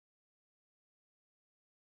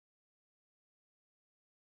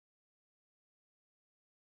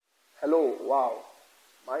Hello, wow.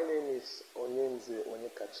 My name is Onyenze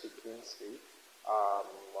Onyekachikinsi. I'm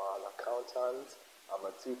an accountant, I'm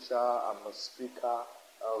a teacher, I'm a speaker,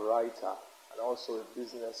 a writer, and also a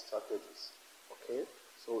business strategist. Okay,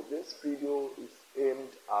 so this video is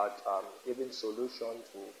aimed at giving solution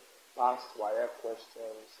to past WAEC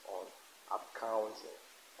questions on accounting.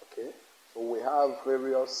 Okay, so we have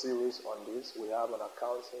various series on this. We have on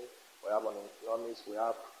accounting, we have on economics, we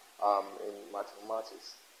have in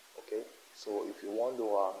mathematics. Okay, so if you want to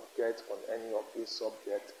get on any of these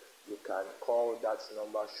subjects, you can call that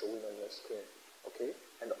number showing on your screen. Okay,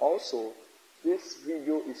 and also this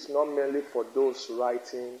video is not mainly for those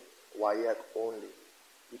writing WAEC only,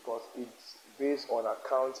 because it's based on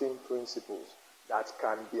accounting principles that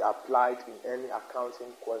can be applied in any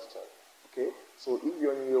accounting question. Okay, so if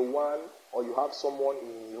you're in year one, or you have someone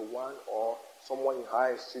in year one or someone in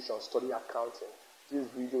higher institution studying accounting, this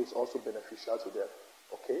video is also beneficial to them.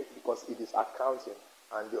 Okay, because it is accounting,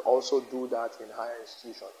 and they also do that in higher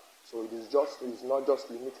institution. So it's not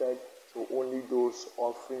just limited to only those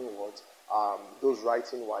offering those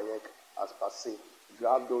writing WAEC as per se. If you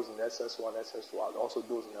have those in SS1, SS2, and also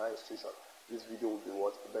those in higher institution, this video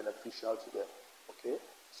will be beneficial to them. Okay,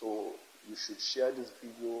 so you should share this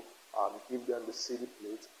video, give them the CD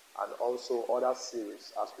plate, and also other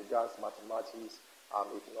series as regards mathematics,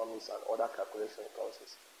 economics, and other calculation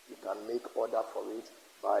courses. You can make order for it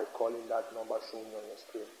by calling that number shown on your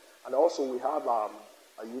screen. And also we have a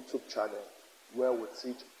YouTube channel where we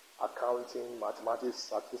teach accounting, mathematics,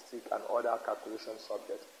 statistics, and other calculation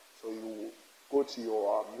subjects. So you go to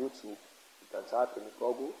your YouTube, you can type in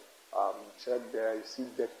Google, check there, you see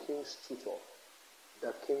The King's Tutor.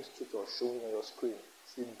 The King's Tutor showing on your screen.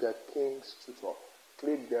 See The King's Tutor.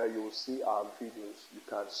 Click there, you will see our videos. You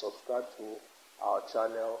can subscribe to our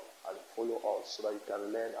channel and follow us so that you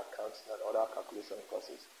can learn accounting and other calculation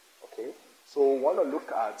courses. Okay, so we want to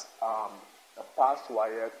look at the past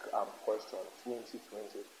WAEC question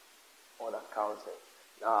 2020 on accounting.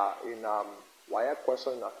 Now, in WAEC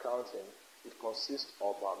question in accounting, it consists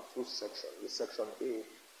of two sections. The section A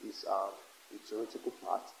is the theoretical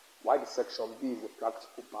part, while the section B is the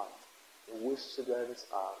practical part, in which students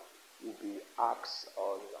will be asked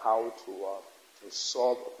on how to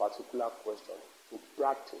solve a particular question, to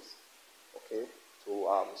practice, okay, to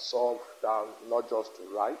solve down, not just to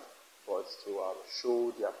write, but to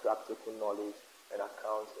show their practical knowledge in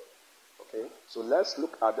accounting. Okay, so let's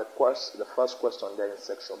look at the first question there in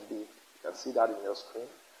section B. You can see that in your screen.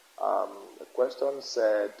 The question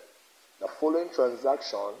said, the following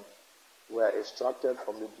transactions were extracted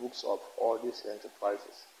from the books of all these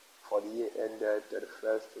enterprises for the year ended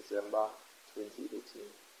 31st December 2018.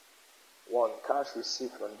 1. Cash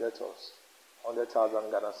received from debtors,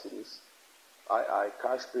 100,000 Ghana cedis. II.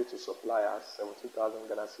 Cash paid to suppliers, 70,000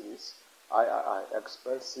 Ghana cedis. III.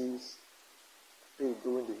 Expenses paid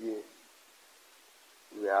during the year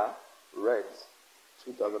were rent,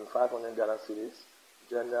 2,500 Ghana cedis.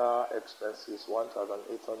 General expenses,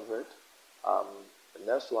 1,800. The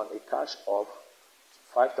next one, a cash of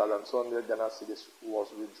 5,200 Ghana cedis was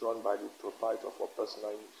withdrawn by the proprietor for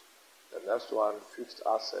personal use. The next one, fixed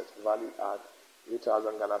asset valued at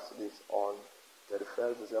 8,000 Ghana cedis on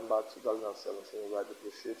 31st December 2017 were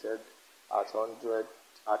depreciated at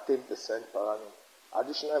 10% per annum.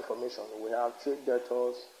 Additional information, we have trade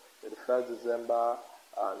debtors 31st December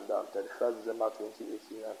and 31st December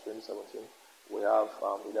 2018 and 2017. We have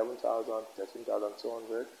 11,000,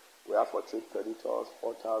 13,200. We have for trade creditors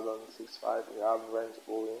 4,065. We have rent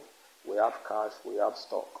owing. We have cash. We have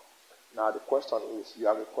stock. Now the question is, you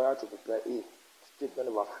are required to prepare A, statement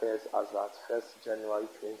of affairs as at 1st January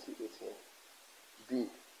 2018. B,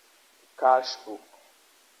 cash book.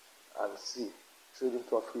 And C, trading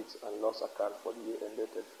profits and loss account for the year ended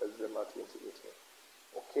 1st December 2018.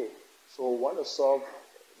 Okay, so we want to solve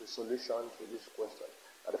the solution to this question.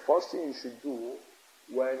 Now the first thing you should do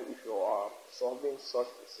if you are solving such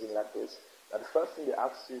a thing like this, the first thing they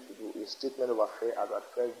ask you to do is statement of affairs as at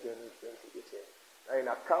 1st January 2018. Now in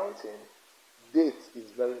accounting, date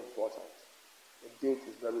is very important. The date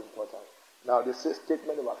is very important. Now they say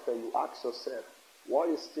statement of affairs. You ask yourself, what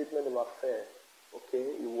is statement of affairs? Okay,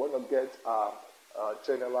 you want to get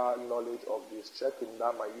general knowledge of this. Check in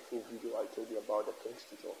that my YouTube video I told you about the King's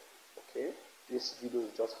Tutor. Okay, this video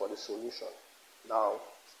is just for the solution. Now,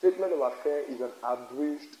 statement of affairs is an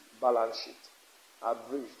abridged balance sheet.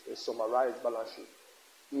 Abridged, a summarized balance sheet.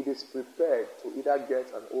 It is prepared to either get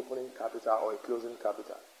an opening capital or a closing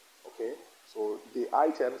capital. Okay, so the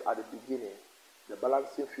items at the beginning, the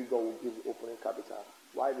balancing figure will give the opening capital,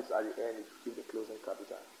 while this at the end it will give the closing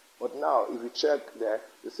capital. But now, if you check there,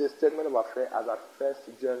 it says statement of affairs as at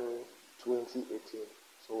 1st January 2018.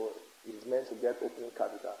 So it's meant to get opening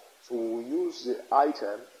capital. So we use the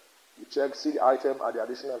item. You check, see the item and the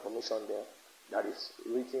additional information there that is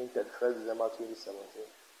written 31st December 2017.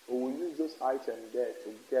 So we use this item there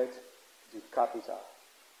to get the capital.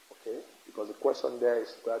 Okay? Because the question there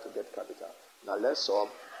is required to get capital. Now let's sum.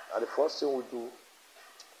 Now the first thing we do,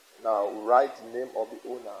 now we write the name of the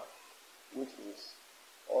owner, which is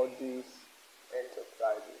all these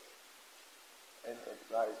enterprises.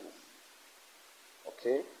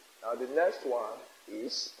 Okay? Now the next one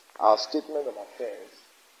is our statement of affairs.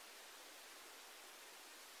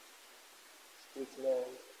 Statement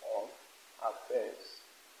of affairs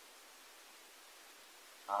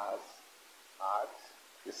as at,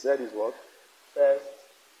 he said is what? 1st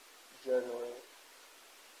January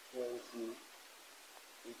 2018.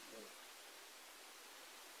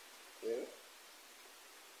 Okay.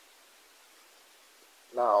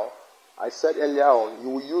 Now, I said earlier on, you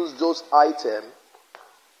will use those items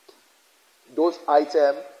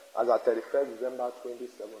as at 31st December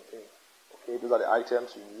 2017. Okay, those are the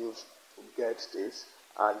items you use to get this.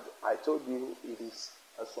 And I told you it is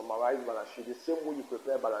a summarized balance sheet, the same way you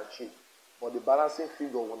prepare balance sheet. But the balancing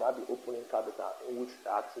figure will not be opening capital in which they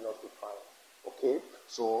are asking us to find. Okay,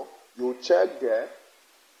 so you check there.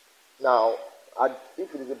 Now,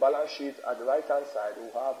 if it is a balance sheet, at the right hand side, we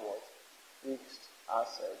have what? Fixed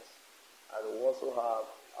assets. And we also have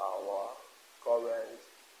our current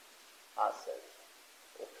assets.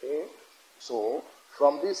 Okay, so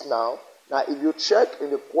from this now if you check in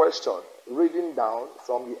the question, reading down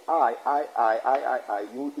from the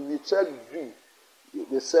you check V.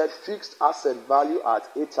 They said fixed asset value at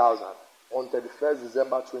 8,000 on 31st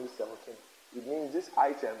December 2017. It means this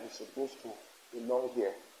item is supposed to belong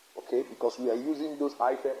here. Okay, because we are using those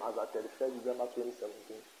items as at 31st December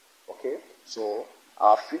 2017. Okay, so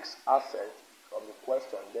our fixed asset from the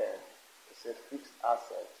question there, it said fixed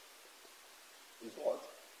asset is what?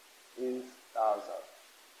 8,000.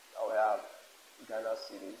 Now we have Ghana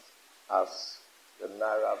cedis as the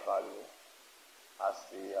naira value, as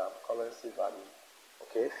the currency value.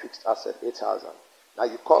 Okay, fixed asset 8,000. Now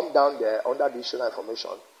you come down there under additional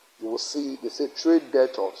information, you will see they say trade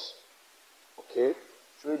debtors. Okay,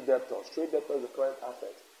 trade debtors. Trade debtors is the current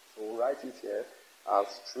asset. So we'll write it here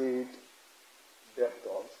as trade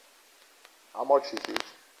debtors. How much is it?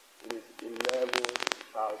 It is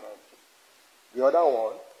 11,000. The other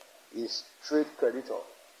one is trade creditor.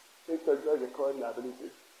 Trade creditor is the current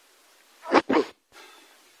liability.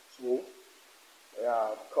 So we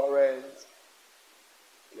have current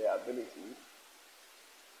liability.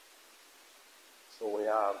 So we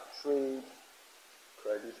have trade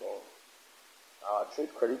creditors.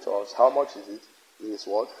 Trade creditors, how much is it? It is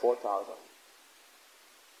what? 4,000.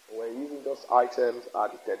 So we're using those items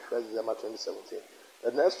at the 31st December 2017.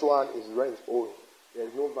 The next one is rent owing. There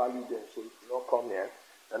is no value there, so it will not come here.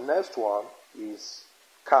 The next one is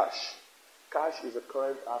cash. Cash is a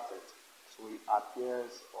current asset, so it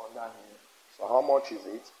appears under here. So how much is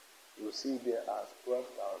it? You will see there as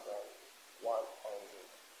 12,100.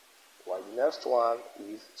 While the next one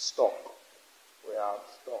is stock. We have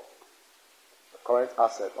stock. The current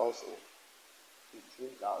asset also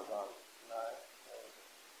 15,900.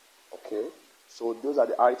 Okay, so those are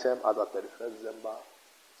the items as of 31st December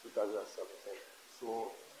 2017.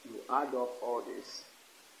 So you add up all this.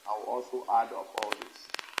 I will also add up all this.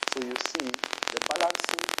 So you see, the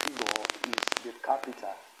balancing figure is the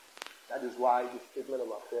capital. That is why the statement of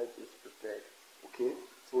affairs is prepared. Okay,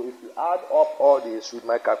 so if you add up all this with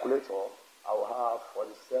my calculator, I will have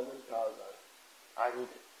 47,000. And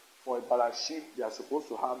for a balance sheet, they are supposed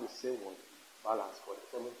to have the same one, balance,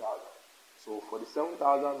 47,000. So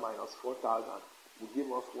 47,000 minus 4,000 will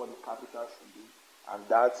give us what the capital should be, and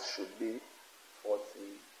that should be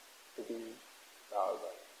 43,000.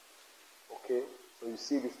 Okay, so you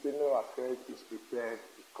see the statement of affairs is prepared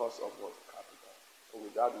because of what? Capital. So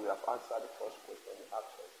with that, we have answered the first question, the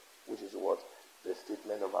action, which is what? The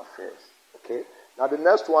statement of affairs. Okay, now the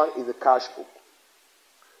next one is the cash book.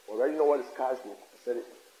 We already know what is cash book. I said it.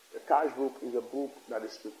 The cash book is a book that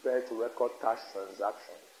is prepared to record cash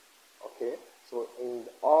transactions. Okay, so in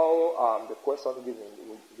all the questions given,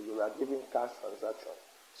 we are giving cash transactions.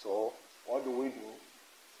 So what do we do?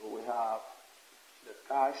 So we have the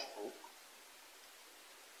cash book.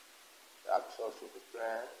 The actions to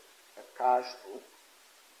prepare a cash book.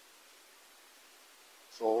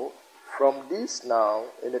 So from this now,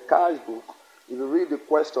 in the cash book, if you read the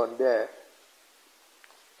question there,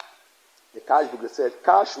 the cash book, it said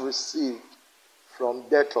cash received from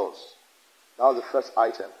debtors. That was the first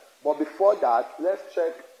item. But before that, let's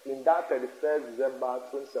check in that 31st December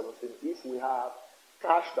 2017 if we have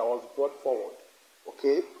cash that was brought forward.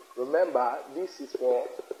 Okay, remember this is for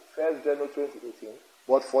 1st January 2018,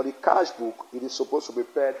 but for the cash book it is supposed to be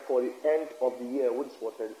paid for the end of the year, which is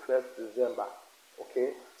for 31st December.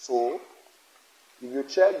 Okay, so if you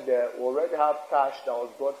check there, we already have cash that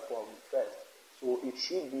was brought from first, so it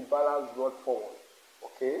should be balance brought forward.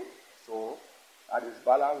 Okay, so that is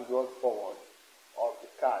balance brought forward of the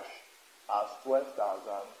cash as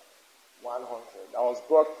 12,100. That was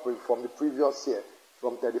brought from the previous year,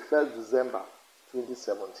 from 31st December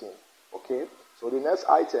 2017. Okay, so the next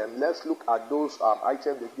item, let's look at those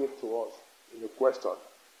items they gave to us in the question.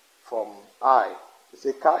 From I, it's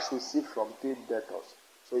a cash received from 3 debtors.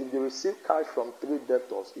 So if they receive cash from 3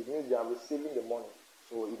 debtors, it means they are receiving the money.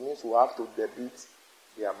 So it means we have to debit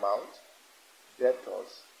the amount.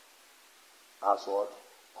 Debtors as what?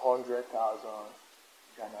 100,000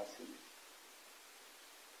 Ghana cedis.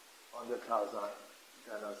 100,000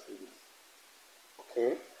 Ghana cedis.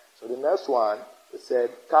 Okay? So the next one, it said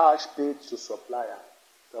cash paid to supplier,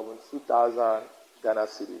 72,000 Ghana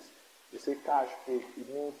cedis. They say cash paid, it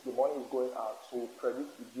means the money is going out. So we credit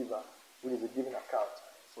the giver, which is a given account.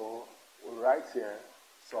 So we write here,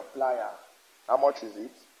 supplier, how much is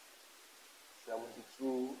it?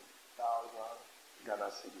 72,000 Ghana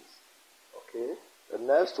cedis. Okay. The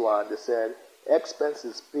next one, they said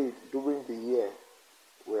expenses paid during the year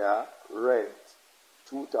were rent,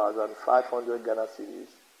 2,500 Ghana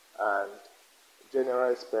cedis, and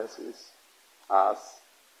general expenses as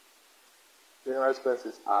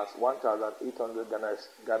 1,800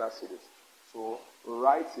 Ghana cedis. So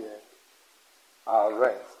right here, our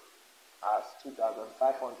rent as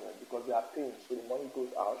 2,500 because they are paying, so the money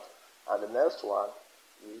goes out. And the next one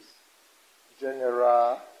is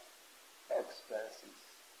general expenses.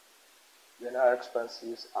 General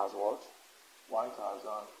expenses as what?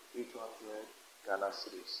 1,800 Ghana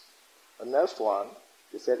cedis. The next one,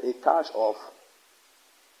 they said a cash of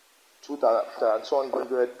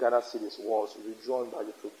 2,200 Ghana cedis was withdrawn by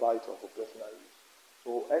the proprietor for personal use.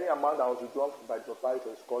 So any amount that was withdrawn by the proprietor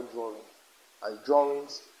is called drawings. And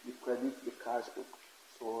drawings, you credit the cash book.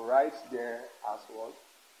 So right there as what?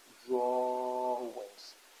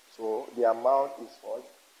 Drawings. So the amount is what?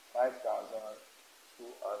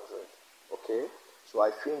 5,200. Okay? So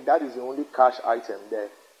I think that is the only cash item there.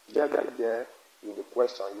 There in the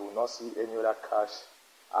question, you will not see any other cash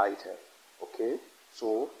item. Okay?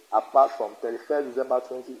 So apart from 31st December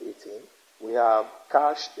 2018, we have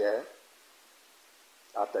cash there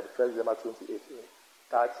at 31st December 2018,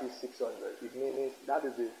 3,600. It means that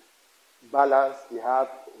is the balance they have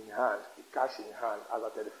in hand, the cash in hand as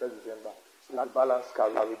at 31st December. So that balance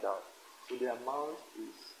carried down. So the amount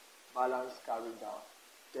is balance carried down,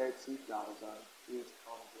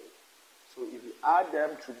 30,800. So if you add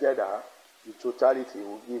them together, the totality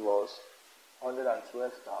will give us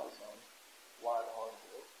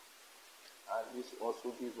 112,100. And this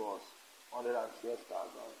also gives us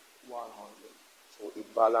 112,100. So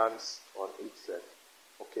it balances on itself.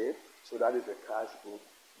 Okay? So that is the cash book,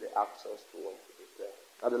 the access to what to prepare.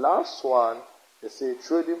 Now the last one, they say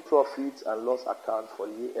trading profits and loss account for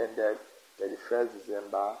the year ended 31st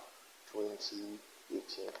December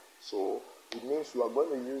 2018. So it means we are going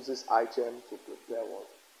to use this item to prepare what?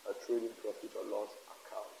 A trading profit or loss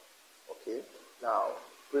account. Okay? Now,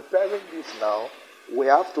 preparing this now, we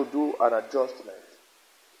have to do an adjustment.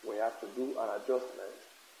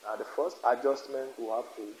 Now the first adjustment we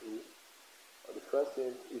have to do, the first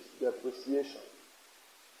thing is depreciation.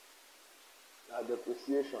 Now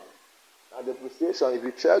depreciation, if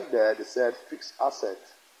you check there, they said fixed asset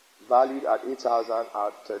valued at 8,000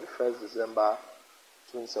 at 31st December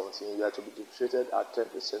 2017, you have to be depreciated at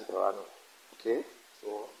 10% per annum. Okay?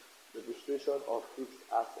 So depreciation of fixed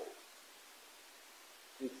asset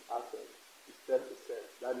is 10%.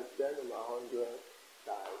 That is 10 over 100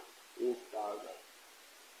 times 8,000.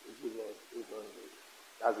 It gives us 800.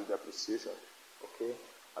 That's the depreciation. Okay?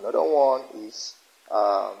 Another one is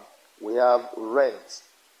we have rent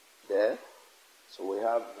there. So we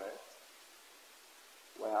have rent.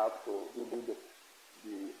 We have to do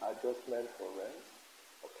the adjustment for rent.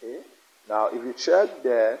 Okay? Now, if you check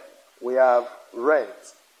there, we have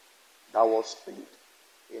rent that was paid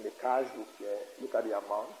in the cash book here. Look at the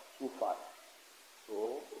amount, 25.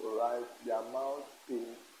 So, right, the amount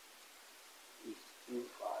paid is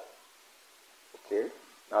 25. Okay?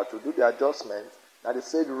 Now, to do the adjustment, now they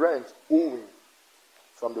said rent owing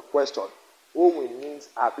from the question. Owing means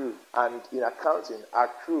accrued, and in accounting,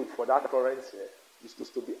 accrued for that current year is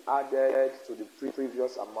supposed to be added to the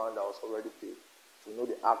previous amount that was already paid to know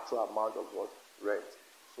the actual amount of what? Rent.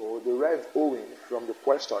 So the rent owing from the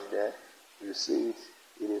question there, you see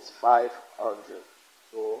it is 500.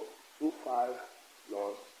 So 25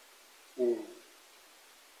 plus owing.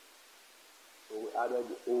 So we added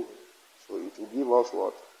the owing. So it will give us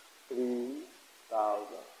what?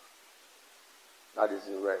 3,000. That is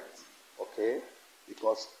the rent. Okay?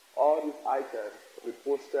 Because all these items we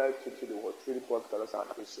posted to the trading portal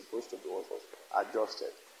and is supposed to be was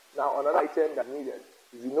adjusted. Now another item that needed,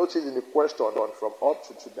 if you notice in the question from up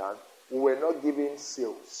to down, we were not giving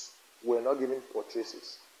sales. We were not giving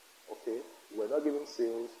purchases. Okay? We were not giving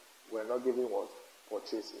sales. We were not giving what?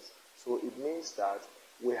 Purchases. So it means that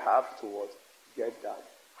we have to what? Get that.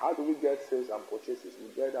 How do we get sales and purchases? We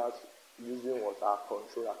get that using what? Our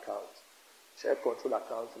control account. Check control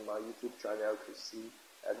account in my YouTube channel to see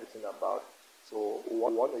everything about it. So we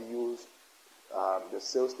want to use the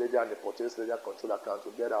sales ledger and the purchase ledger control account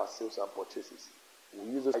to get our sales and purchases. We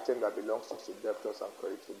use those items that belongs to debtors and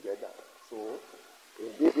credit together. So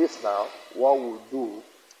in this now, what we'll do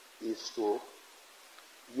is to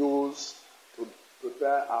use to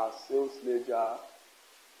prepare our sales ledger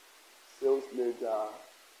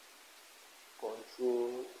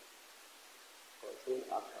control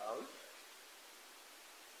account.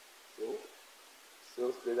 So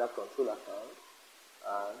sales ledger control account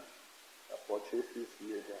and the purchases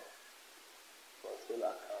ledger control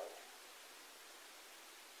account.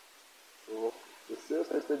 So the sales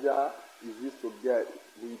ledger is used to get,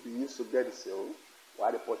 will be used to get the sales,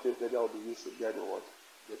 while the purchase ledger will be used to get the what?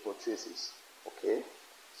 The purchases. Okay?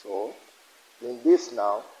 So in this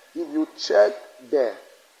now, if you check there,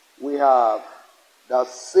 we have the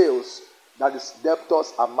sales, that is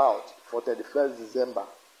debtors amount for 31st December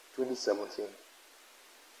 2017.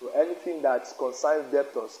 So anything that concerns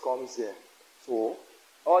debtors comes here. So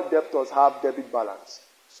all debtors have debit balance.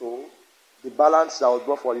 So the balance that was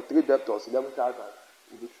brought for the three debtors, 11,000,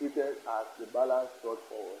 will be treated as the balance brought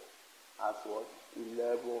forward as what?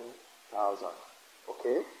 11,000.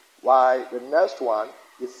 Okay? While the next one,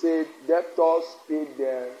 it said debtors paid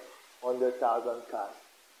them 100,000 cash.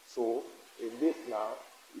 So in this now,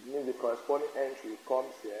 it means the corresponding entry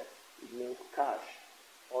comes here. It means cash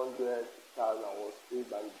 100,000 was paid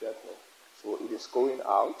by the debtor. So it is going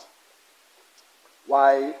out.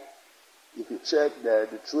 Why? If you check the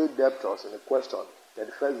trade debtors in the question,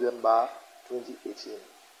 31st December 2018,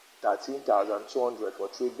 13,200 for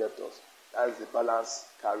trade debtors. That is the balance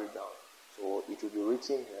carried down. So it will be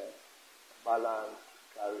written here, balance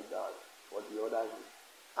carried down for the other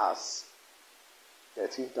as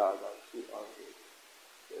 13,200.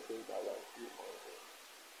 13,200.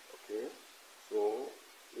 Okay? So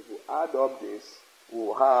if we add up this, we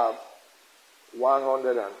will have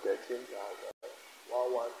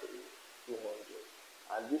 113,113,200.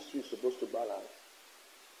 And this is supposed to balance.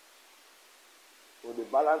 So the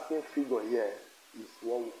balancing figure here is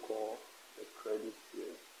what we call the credit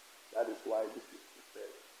sale. That is why this is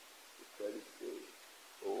prepared. The credit sale.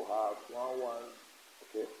 So we have 11.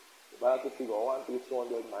 Okay. The balancing figure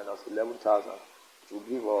 1,200 minus 11,000. It will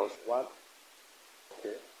give us 1.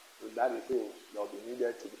 Okay. So that is it that will be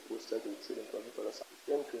needed to be posted to the trading creditors. The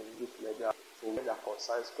same thing in this ledger. So when that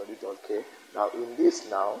concerns creditors. Okay. Now in this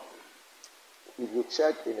now, if you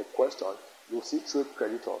check in a question, you'll see trade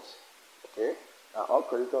creditors. Okay. Now all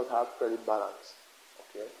creditors have credit balance.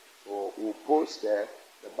 Okay. So we'll post there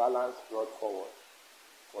the balance brought forward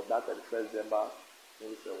for that 31st December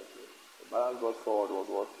 2017. The balance brought forward was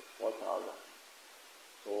what? 4,000.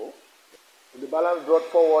 So the balance brought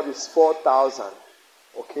forward is 4,000.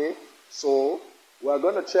 Okay. So we're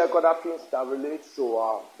going to check other things that relate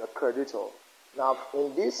to the creditor. Now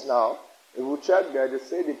in this now, if we check there, they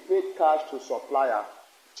say they paid cash to supplier.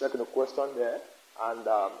 Check the question there, and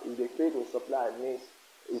if they paid to supplier, it means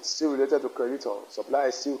it's still related to creditor. Supplier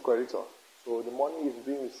is still creditor. So the money is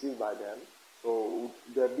being received by them. So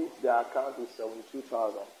their account is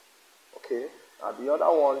 72,000. Okay. And the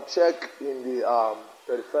other one, check in the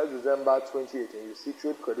 31st December 2018. You see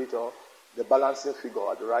trade creditor, the balancing figure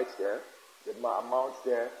at the right there. The amount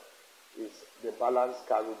there is the balance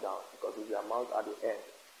carried down because it's the amount at the end.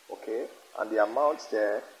 Okay. And the amount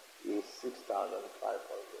there is 6,500.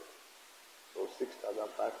 So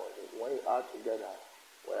 6,500. When you add together,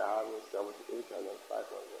 we're having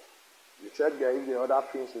 78,500. You check there if the other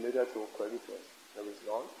things related to creditors. There is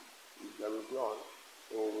none. If there is none,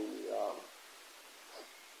 so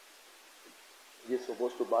we is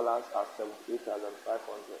supposed to balance at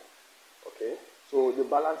 78,500. Okay. So the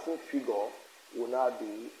balancing figure will now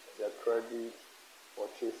be the credit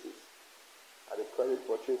purchases. And the credit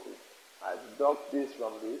purchases, I deduct this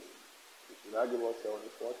from this, it will now give us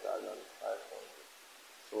 74,500.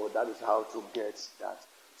 So that is how to get that.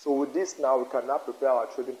 So with this now, we can now prepare our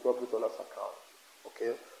trading profit or loss account.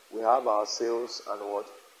 Okay, we have our sales and what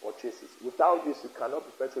purchases. Without this, we cannot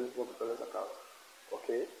prepare trading profit or loss account.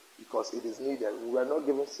 Okay, because it is needed. We are not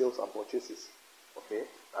given sales and purchases. Okay,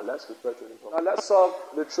 now let's prepare trading profit. Now let's solve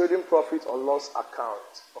the trading profit or loss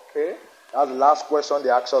account. Okay, that's the last question they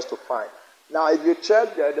asked us to find. Now, if you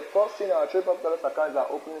check there, the first thing in our trading profit or loss account is our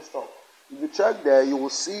opening stock. If you check there, you will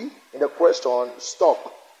see in the question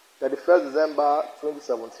stock 31st December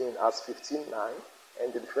 2017 as 15,900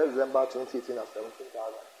 and 31st December 2018 as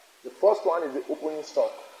 17,000. The first one is the opening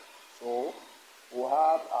stock. So we'll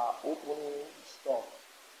have our opening stock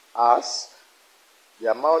as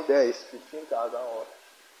the amount there is 15,000 or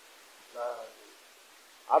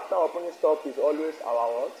 900. After opening stock is always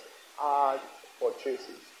our what? Our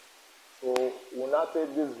purchases. So we'll now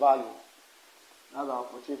take this value. That's our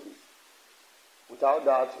purchases. Without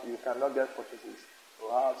that, you cannot get purchases.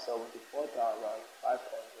 So I have 74,500.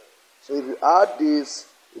 So if you add this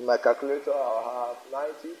in my calculator, I'll have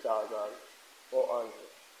 90,400.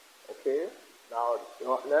 Okay. Now,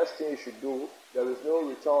 the next thing you should do, there is no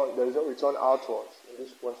return outwards in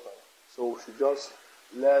this question. So we should just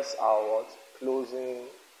less our closing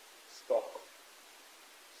stock.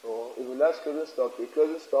 So if we less closing stock, the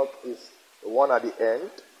closing stock is the one at the end.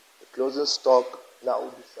 The closing stock now will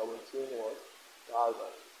be 17,000.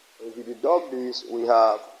 So if you deduct this, we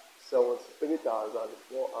have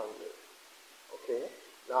 73,400. Okay.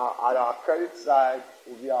 Now at our credit side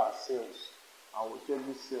will be our sales, and we'll take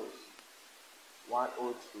this sales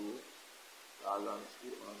 102,200.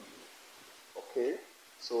 Okay.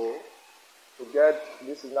 So to get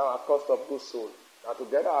this is now our cost of goods sold. Now to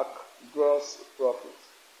get our gross profit.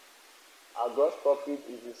 Our gross profit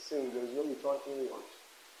is the same. There is no return inward.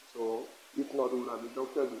 So if not, we would have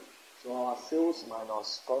deducted it. So our sales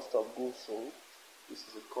minus cost of goods sold, this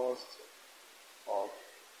is the cost of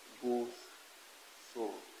goods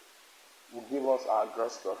sold, will give us our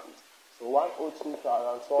gross profit. So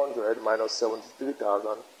 102,200 minus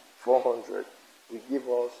 73,400 will give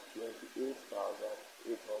us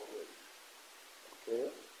 28,800. Okay,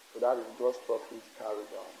 so that is gross profit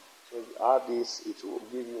carried out. So if you add this, it will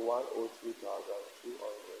give you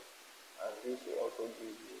 103,200, and this will also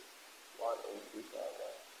give you 103,200.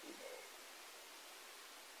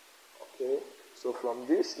 Okay, so from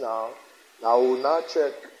this now we'll now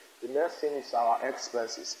check. The next thing is our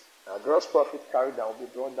expenses. Now, gross profit carried down will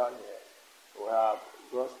be drawn down here. So we have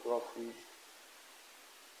gross profit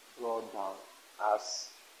drawn down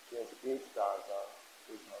as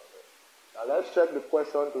 28,800. Now let's check the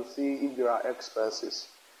question to see if there are expenses.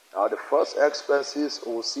 Now the first expenses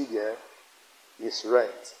we'll see there is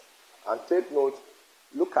rent. And take note,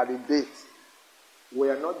 look at the date. We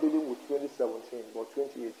are not dealing with 2017, but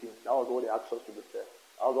 2018. That was what they asked us to be fair.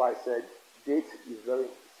 That's why I said date is very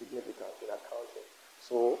significant in accounting.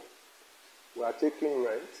 So we are taking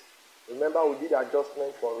rent. Remember, we did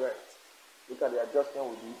adjustment for rent. Look at the adjustment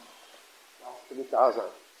we did. That's 3,000.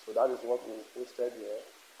 So that is what we posted here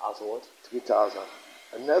as what? 3,000.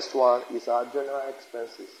 The next one is our general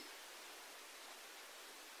expenses.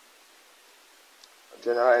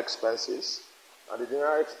 General expenses. Now the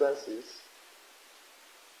general expenses,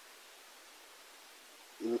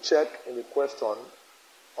 if you check in the question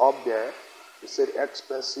up there, it said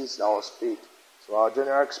expenses that was paid. So our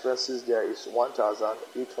general expenses there is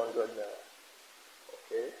 1,800 naira.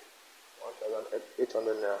 Okay,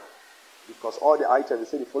 1,800 naira. Because all the items, they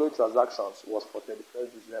say the following transactions was for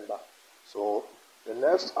 31st December. So the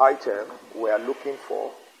next item we are looking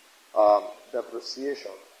for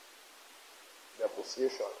depreciation.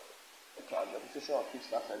 Depreciation. Okay, depreciation of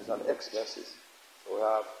fixed assets and expenses. So we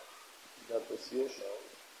have depreciation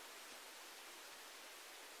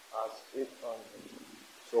as 800.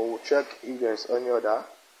 So we'll check if there is any other.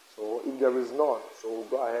 So if there is none, so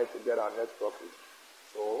we'll go ahead to get our net profit.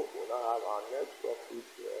 So we'll now have our net profit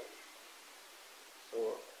here. So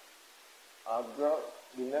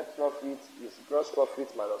the net profit is gross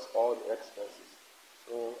profit minus all the expenses.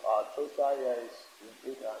 So our total here is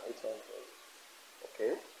 28,800.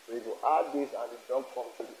 Okay, so if you add this and deduct from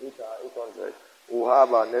 28,800, we'll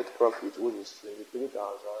have our net profit, which is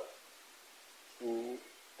 23,200.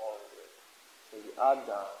 So if you add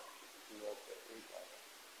that, you get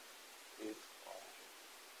 28,800.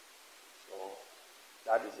 So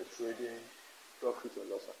that is the trading profit or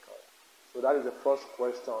loss account. So that is the first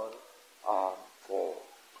question for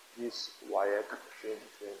this WAEC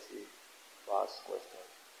 2020 first question,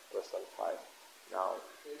 question 5. Now,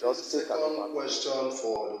 just the second question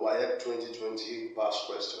for the WAEC 2020 past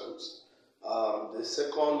questions. The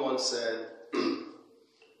second one said,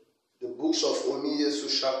 the books of Omiye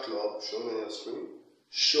Social Club, shown on your screen,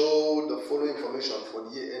 show the following information for the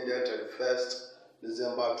year ended 31st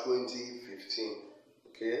December 2015.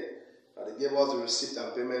 Okay, now they gave us the receipt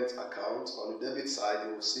and payment account. On the debit side,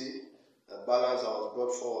 you will see a balance that was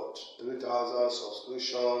brought forward: 3,000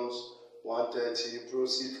 subscriptions, 130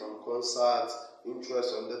 proceeds from concerts,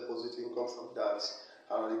 interest on deposit, income from dance.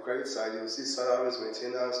 And on the credit side, you will see salaries,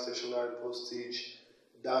 maintenance, stationery, postage,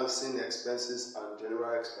 dancing expenses, and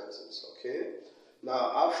general expenses. Okay.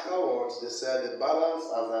 Now afterwards, they said the balance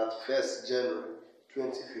as at 1st January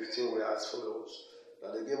 2015 were as follows.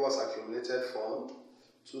 Now they gave us accumulated fund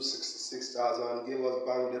 266,000, gave us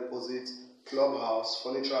bank deposit, clubhouse,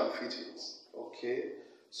 furniture and fittings. Okay.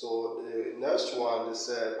 So the next one, they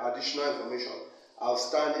said additional information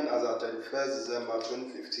outstanding as at 31st December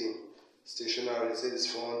 2015. Stationery, they said it's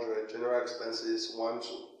 400, general expenses 12.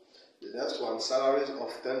 The next one, salaries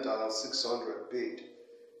of 10,600 paid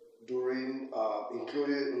during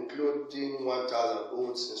including 1,000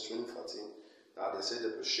 owed since 2014. Now they say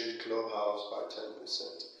depreciate clubhouse by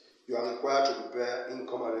 10%. You are required to prepare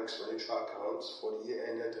income and expenditure accounts for the year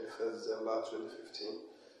ended 31st December 2015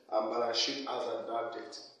 and balance sheet as at that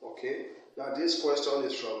date. Okay. Now this question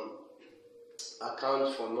is from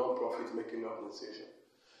account for non-profit making organization.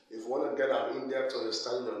 If you want to get an in-depth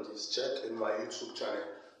understanding on this, check in my YouTube channel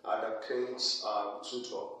at the King's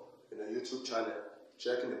Tutor in the YouTube channel.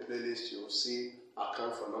 Check in the playlist, you will see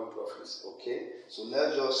account for non-profits. Okay, so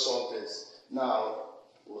let's just solve this. Now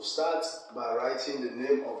we'll start by writing the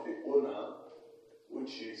name of the owner,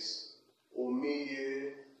 which is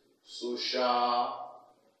Omiye Social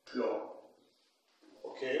Club.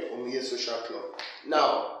 Okay, Omiye Social Club.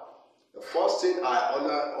 Now the first thing I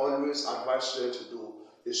always advise students to do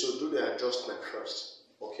is to do the adjustment first.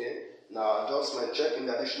 Okay, now adjustment, check in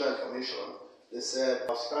the additional information. They said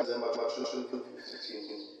December 2015.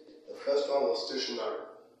 The first one was stationery.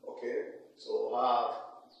 Okay, so we'll have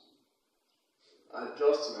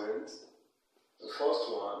adjustment. The first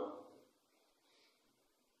one,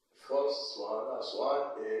 that's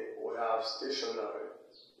 1A, we have stationery.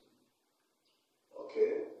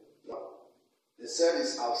 Okay, now they said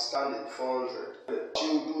it's outstanding 400.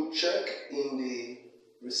 You do check in the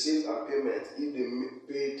receipt and payment if they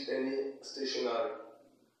paid any stationery.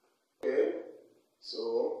 Okay.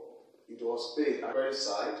 So it was paid at credit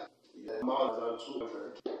side, the amount was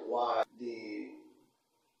 200, while the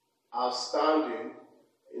outstanding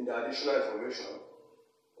in the additional information,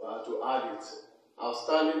 we have to add it.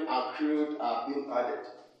 Outstanding accrued are being added.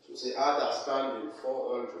 So say add outstanding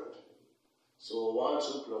 400. So 1, 2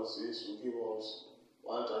 plus this will give us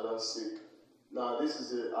 1,006. Now this is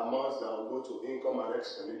the amount that will go to income and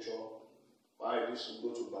expenditure, while this will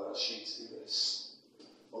go to balance sheet events.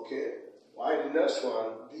 Okay. Why the next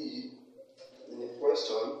one, B, in the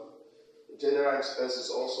question, general expenses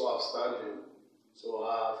also outstanding. So I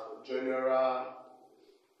have general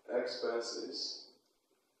expenses.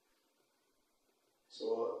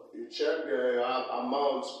 So you check there, you have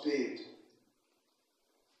amounts paid.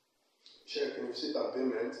 Check in receipt and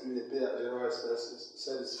payment, if they pay at general expenses. It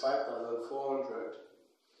said it's 5,400.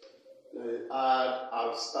 Then you add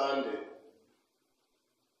outstanding.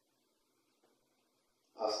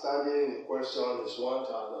 Outstanding in the question is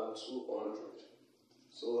 1,200.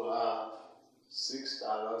 So I have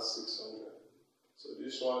 6,600. So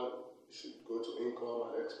this one should go to income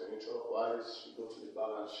and expenditure, while this should go to the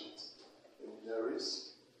balance sheet. If there is.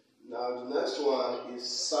 Now the next one is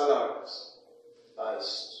salaries.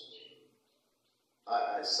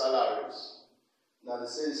 Salaries. Now they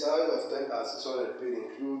say the salary of 10,600 paid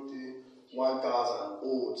including 1,000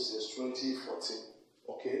 owed since 2014.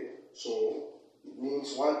 Okay, so it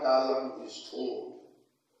means 1,000 is owed.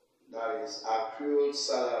 That is accrued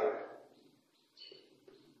salary.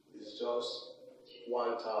 It's just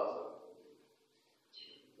 1,000.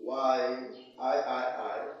 Why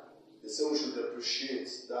I? They say we should depreciate.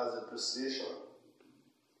 That's depreciation.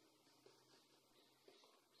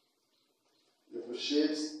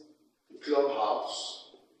 Depreciate the clubhouse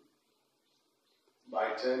by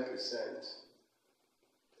 10%.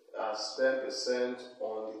 That's 10%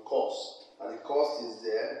 on the cost. And the cost is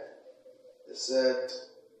there. They said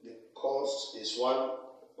the cost is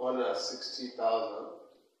 160,000.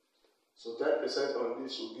 So 10% on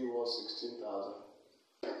this will give us 16,000.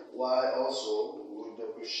 Why also we will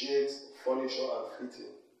depreciate furniture and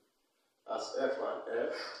fitting as F and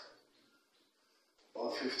F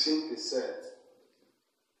on 15%.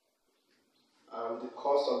 And the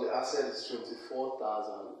cost of the asset is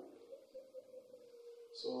 24,000.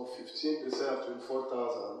 So 15% of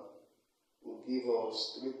 24,000 will give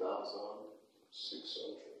us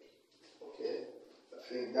 3,600. Okay, I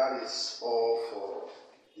think that is all for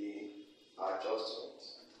the adjustment.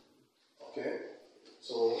 Okay,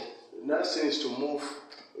 so the next thing is to move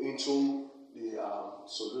into the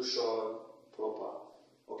solution proper.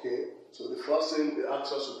 Okay, so the first thing they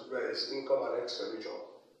ask us to prepare is income and expenditure.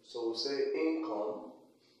 So we say income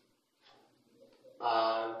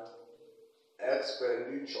and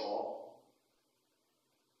expenditure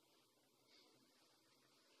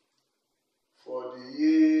for the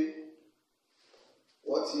year.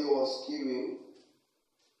 What year was given?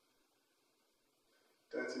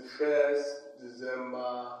 31st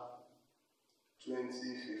December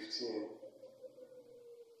 2015.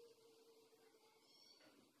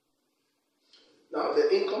 Now, the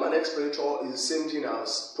income and expenditure is the same thing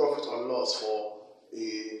as profit or loss for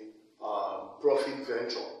a profit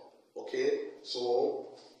venture. Okay, so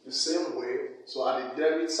the same way. So at the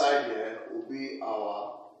debit side here will be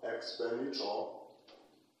our expenditure,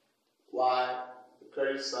 while the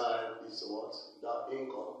credit side is what? The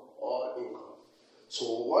income or income.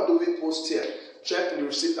 So what do we post here? Check the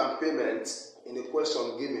receipt and payment in the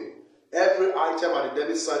question given. Every item at the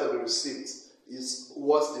debit side of the receipt is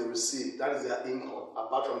what they receive. That is their income,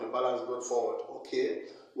 apart from the balance brought forward. Okay.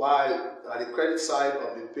 While at the credit side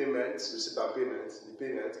of the payments, receipt and payments, the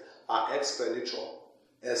payment are expenditure,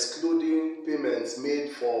 excluding payments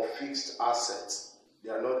made for fixed assets. They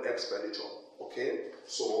are not expenditure. Okay.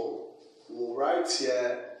 So we'll write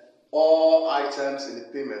here all items in the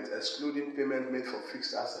payment, excluding payment made for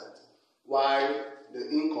fixed assets. While the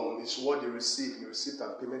income is what they receive in the receipt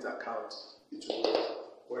and payment account. It will be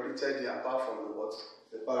credited here apart from the what?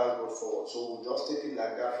 The balance brought forward. So we'll just take it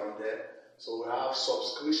like that from there. So we have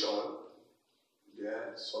subscription.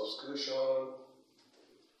 Yeah, subscription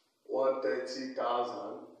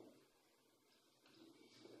 130,000.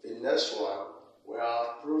 The next one, we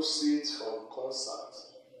have proceeds from concert.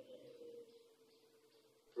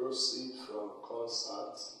 Proceeds from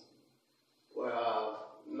concert. We have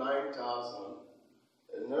 9,000.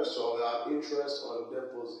 The next one, we have interest on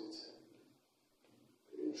deposit.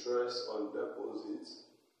 Interest on deposit.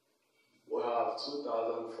 We have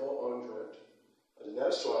 2,400. And the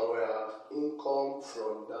next one, we have income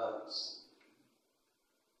from dance.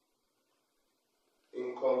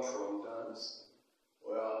 Income from dance.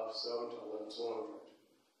 We have 7,200.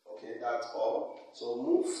 Okay, that's all. So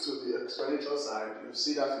move to the expenditure side. You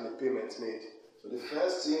see that in the payment made. So the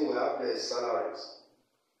first thing we have there is salaries.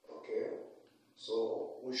 Okay.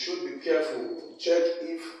 So we should be careful. Check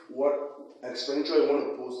if what expenditure you want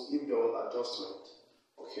to post, if there was adjustment.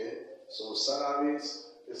 Okay. So salaries,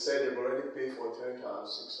 they said they've already paid for 10,600.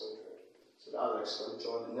 So that's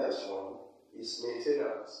expenditure. The next one is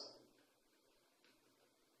maintenance.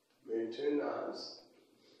 Maintenance.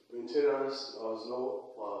 Maintenance, there was no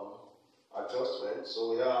adjustment, so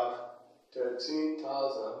we have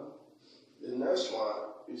 13,000. The next one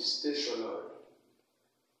is stationery.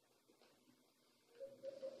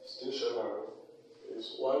 Stationery is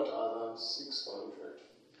 1,600.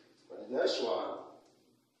 And the next one,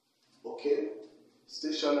 okay,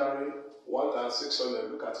 stationery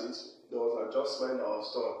 1,600. Look at it. There was adjustment that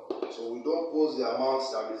was done, so we don't post the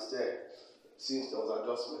amounts that is there since there was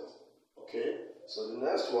adjustment. Okay. So the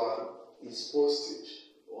next one is postage.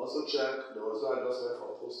 We'll also check there was no adjustment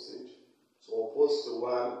for postage. So we'll post the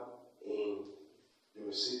one in the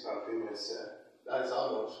receipt and payments there. That is how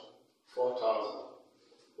much? 4,000.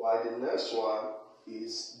 While the next one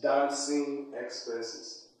is dancing expenses.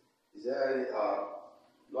 Is there any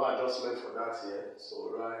no adjustment for that here? So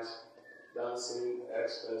write dancing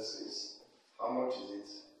expenses. How much is it?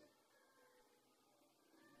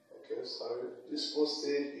 Okay, sorry. This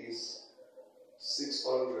postage is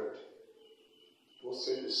 600.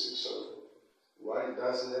 Postage is 600. While the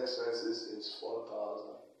dancing expenses is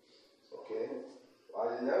 4,000. Okay. While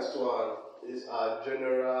the next one is our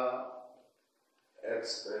general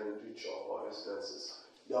expenditure or expenses.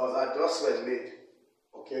 There was adjustment made.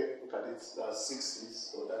 Okay. Look at it. That's 60.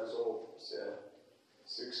 So that's all.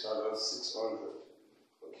 6,600.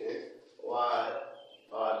 Okay. While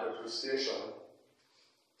our depreciation.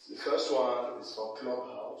 The first one is for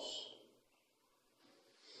clubhouse.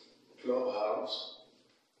 Clubhouse,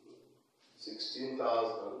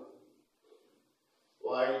 16,000.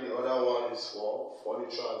 While the other one is for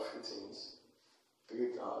furniture and fittings,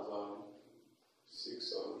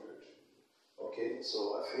 3,600. Okay, so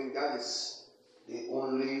I think that is the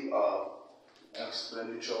only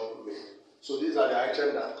expenditure made. So these are the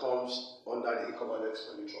items that comes under the income and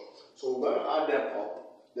expenditure. So we're going to add them up.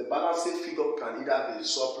 The balancing figure can either be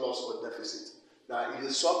surplus or deficit. Now, it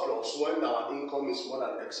is surplus when our income is more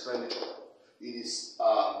than expenditure. It is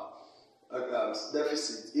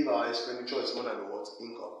deficit if our expenditure is more than what?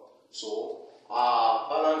 Income. So,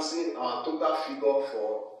 balancing our total figure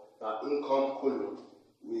for the income column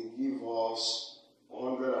will give us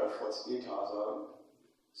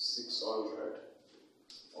 148,600,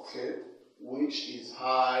 okay, which is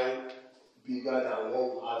high, bigger than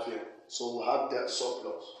what we have here. So we have that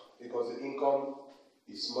surplus because the income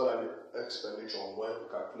is more than the expenditure when we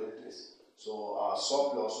calculate this. So our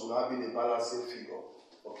surplus will now be the balancing figure,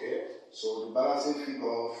 okay. So the balancing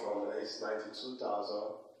figure from there is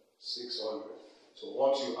 92,600. So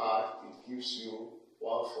what you add, it gives you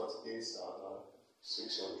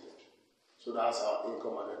 148,600. So that's our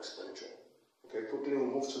income and expenditure. Okay, quickly we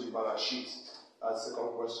move to the balance sheet. That's the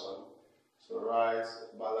second question. So write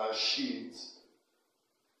balance sheet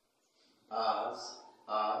as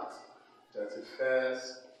at 31st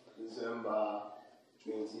December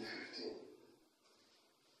 2015.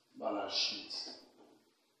 Balance sheet.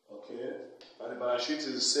 Okay, and the balance sheet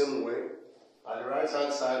is the same way. At the right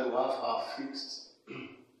hand side, we have our fixed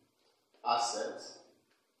assets.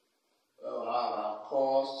 We have our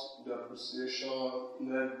cost, depreciation,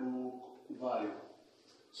 net book value.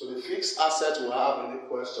 So the fixed asset we have in the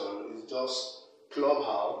question is just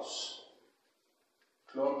clubhouse,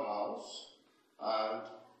 and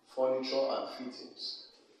furniture and fittings.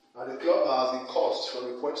 And the clubhouse, the cost from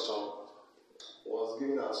the question was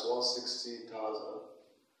given as 160,000.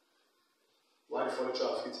 While the furniture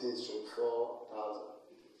and fittings is 24,000.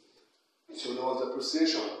 So there was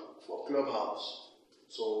depreciation for clubhouse.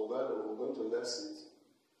 So we're going to less it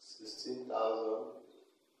 16,000.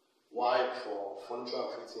 While for furniture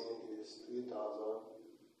and fitting is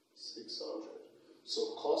 3,600. So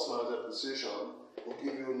cost minus depreciation will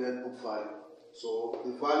give you net book value. So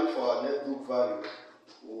the value for our net book value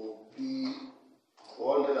will be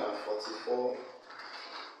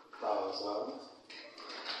 144,000.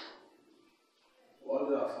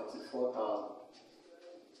 144,000.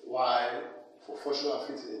 While for furniture and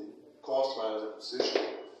fitting, cost minus depreciation,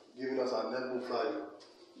 giving us our net book value,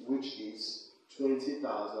 which is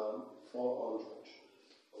 20,400.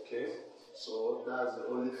 Okay, so that's the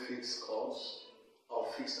only fixed cost or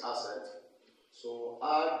fixed asset. So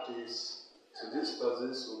add this to this plus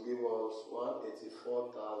this will give us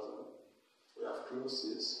 184,000. We have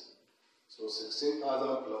closed this. So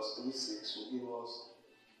 16,000 plus 36 will give us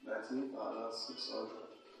 19,600.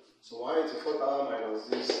 So 184,000 minus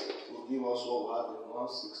this will give us what we have in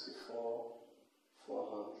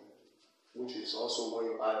 164,400. Which is also when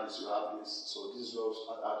you add this, you have this. So this is what we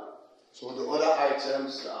start adding. So the other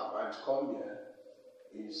items that might come here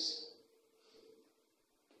is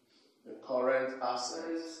the current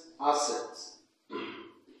assets.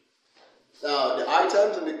 Now the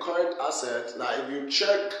items in the current asset, now if you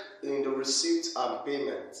check in the receipt and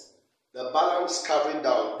payment, the balance carried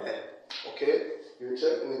down there, okay? If you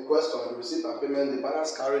check in the question, the receipt and payment, the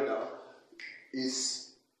balance carried down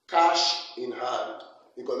is cash in hand,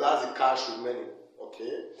 because that's the cash remaining,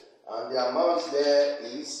 okay? And the amount there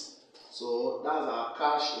is, so that's our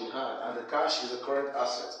cash in hand, and the cash is the current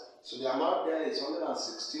asset. So the amount there is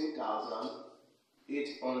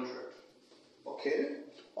 116,800, okay?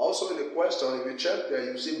 Also in the question, if you check there,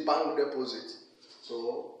 you see bank deposit.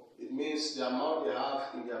 So it means the amount they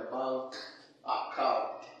have in their bank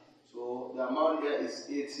account. So the amount here is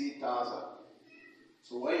 80,000.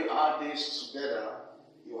 So when you add this together,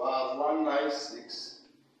 you have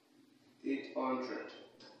 196,800.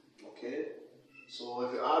 Okay? So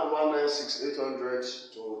if you add 196,800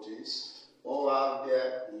 to this, what we have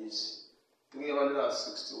there is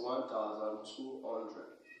 361,200.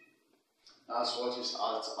 That's what is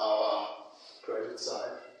at our credit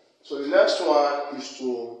side. So the next one is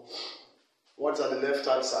to what's at the left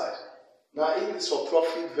hand side. Now if it's for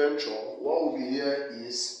profit venture, what will be here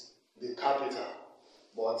is the capital.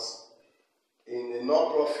 But in the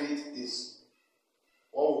non-profit is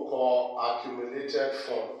what we call accumulated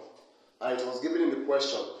fund. And it was given in the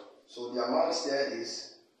question. So the amount there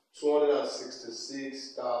is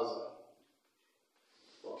 266,000.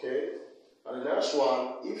 Okay? And the next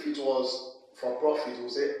one, if it was for profit, we'll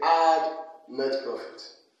say add net profit.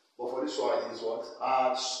 But for this one, it is what?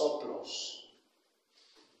 Add surplus.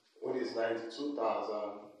 Which is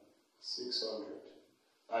 92,600.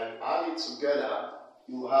 And add it together,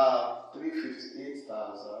 you have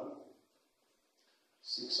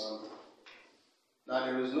 358,600. Now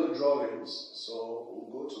there is no drawings, so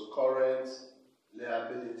we'll go to current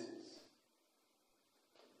liabilities.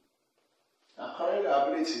 Now current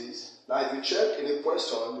liabilities, now if you check in the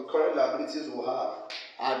question, the current liabilities we'll have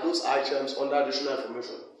are those items under additional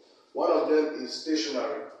information. One of them is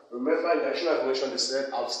stationery. Remember in the additional information they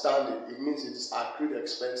said outstanding, it means it is accrued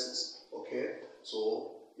expenses. Okay?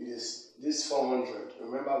 So it is this 400.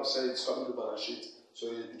 Remember, we said it's coming to balance sheet,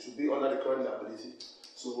 so it will be under the current liability.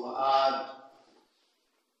 So we'll add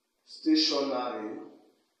stationary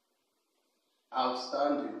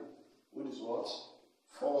outstanding, which is what?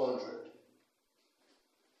 400.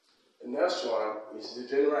 The next one is the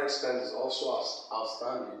general expenses, also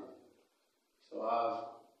outstanding. So I have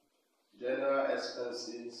general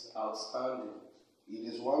expenses outstanding.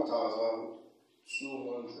 It is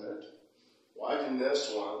 1,200. While the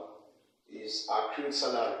next one is accrued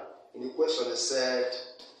salary. In the question they said,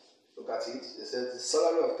 look at it, they said the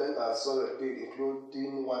salary of 10,000 paid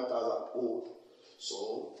including 1,000 owed.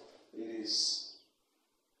 So it is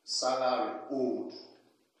salary owed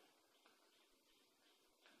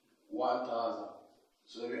 1,000.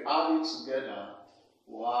 So if we add it together,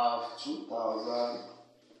 we'll have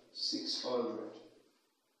 2,600.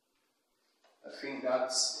 I think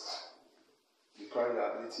that's the current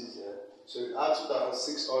liabilities there. So if you add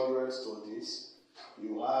 2,600 to this,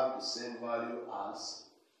 you have the same value as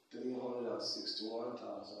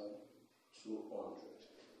 361,200.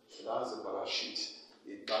 So that's the balance sheet.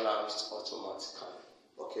 It balanced automatically.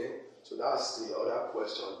 Okay? So that's the other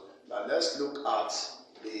question. Now let's look at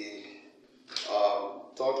the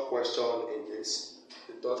third question in this.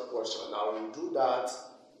 The third question. Now we do that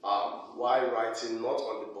while writing not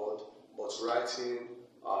on the board, but writing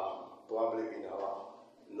probably in our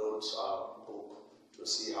notes book to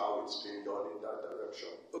see how it's being done in that direction.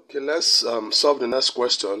 Okay, let's solve the next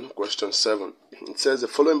question, question 7. It says the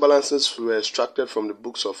following balances were extracted from the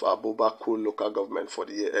books of Abubakar local government for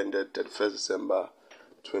the year ended 31st December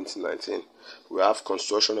 2019. We have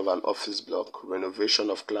construction of an office block, renovation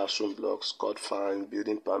of classroom blocks, court fine,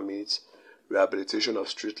 building permits, rehabilitation of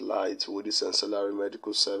street lights, woodies and ancillary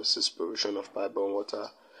medical services, provision of pipe-borne water,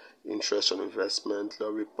 interest on investment,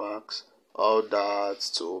 lorry parks, all that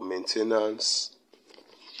to maintenance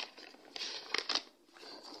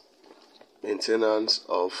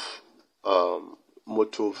of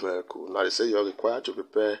motor vehicle. Now they say you are required to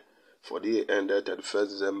prepare for the year ended 31st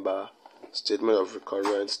December statement of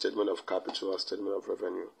recurrence, statement of capital, and statement of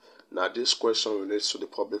revenue. Now this question relates to the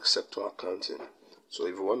public sector accounting. So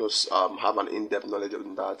if you want to have an in-depth knowledge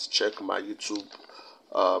on that, check my YouTube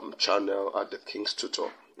channel at the King's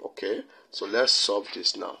Tutor. Okay, so let's solve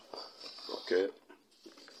this now. Okay,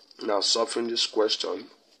 now solving this question,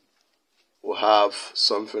 we'll have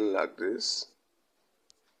something like this.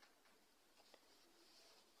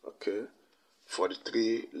 Okay, for the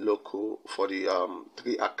three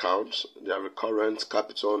accounts, they are recurrent,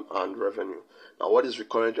 capital, and revenue. Now, what is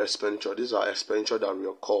recurrent expenditure? These are expenditure that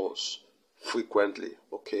reoccurs frequently.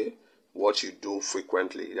 Okay, what you do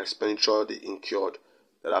frequently, the expenditure they incurred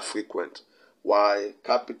that are frequent. While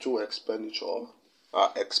capital expenditure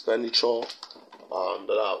are expenditure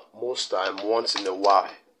that are most time once in a while.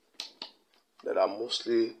 That are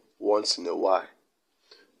mostly once in a while.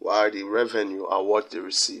 While the revenue are what they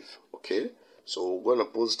receive. Okay, so we're going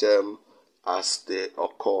to post them as they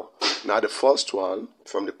occur. Now the first one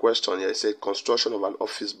from the question here, it said construction of an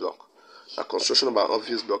office block. Now construction of an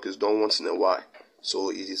office block is done once in a while,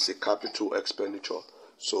 so it is a capital expenditure.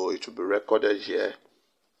 So it will be recorded here.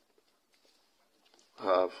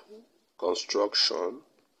 Have construction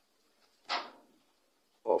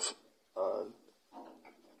of an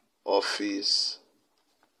office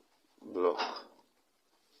block,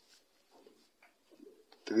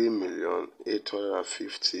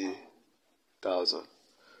 3,850,000.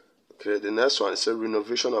 Okay, the next one is a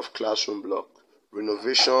renovation of classroom block.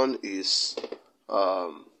 Renovation is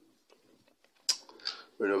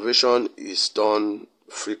done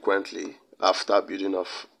frequently after building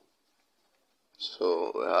of.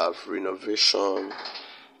 So we have renovation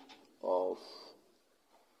of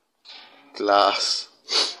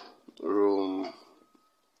classroom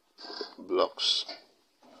blocks.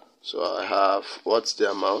 So I have, what's the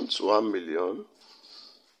amount?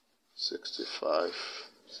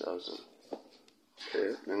 1,065,000.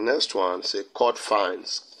 Okay. The next one, say court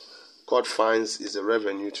fines. Court fines is a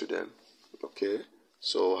revenue to them. Okay.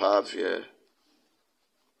 So have here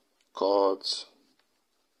court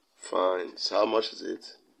fines. How much is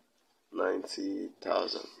it?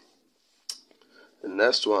 90,000. The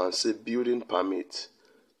next one, say building permit.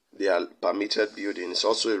 They are permitted building. It's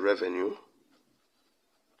also a revenue.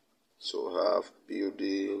 So have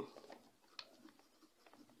building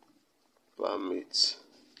permit.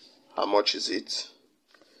 How much is it?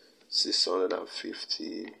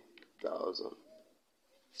 650,000.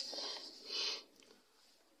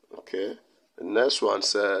 Okay. The next one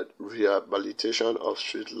said rehabilitation of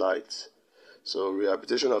street lights. So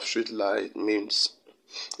rehabilitation of street light means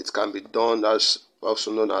it can be done as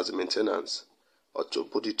also known as maintenance. or to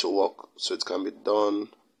put it to work, so it can be done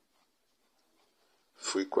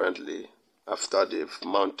frequently after they've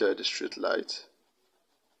mounted the street light.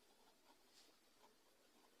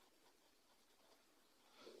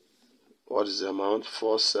 What is the amount?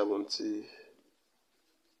 470,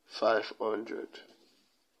 500.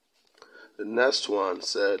 The next one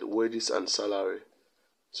said wages and salary.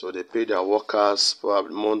 So they pay their workers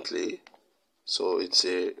probably monthly, so it's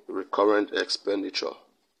a recurrent expenditure.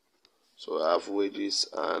 So I have wages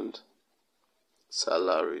and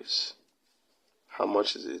salaries. How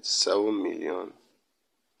much is it?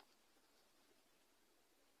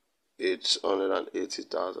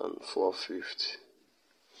 7,880,450.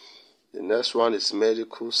 The next one is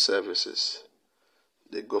medical services.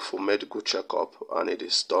 They go for medical checkup and it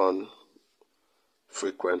is done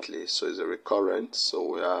frequently, so it's a recurrent. So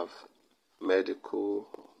we have medical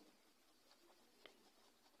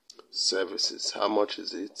services. How much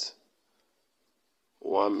is it?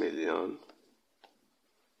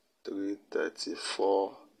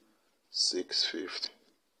 1,334,650.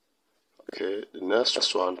 Okay, the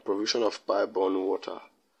next one, provision of pipe-borne water.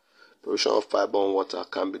 Provision of pipe-borne water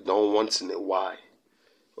can be done once in a while.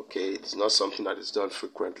 Okay, it's not something that is done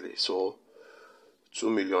frequently. So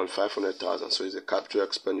 2,500,000. So it's a capital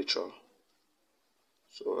expenditure.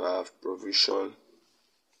 So we have provision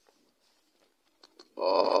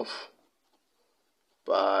of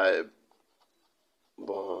pipe-borne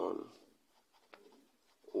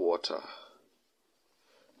water,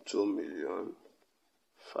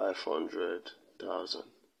 2,500,000.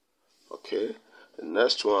 Okay, the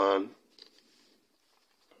next one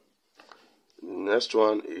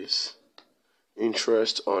is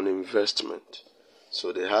interest on investment.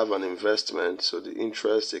 So they have an investment, so the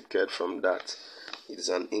interest they get from that is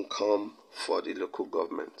an income for the local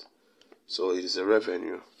government. So it is a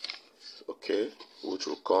revenue, okay, which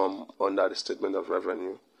will come under the statement of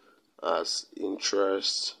revenue as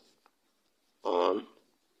interest on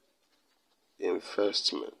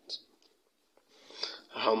investment.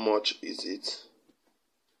 How much is it?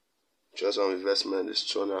 Interest on investment is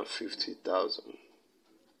 250,000.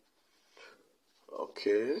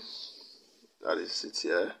 Okay, that is it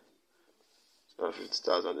here.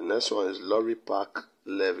 250,000. The next one is lorry park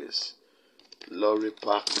levies. Lorry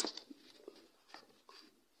park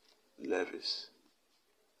levies.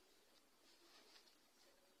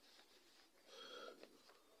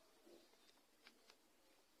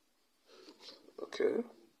 Okay.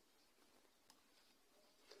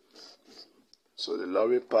 So the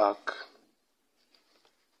lorry park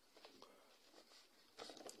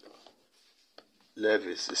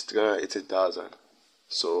levies is 380,000.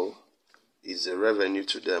 So it's a revenue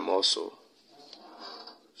to them also.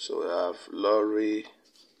 So we have lorry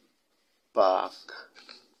park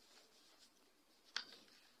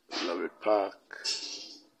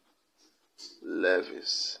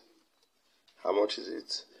levies. How much is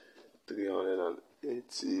it?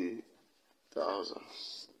 380,000.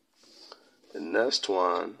 The next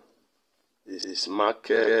one is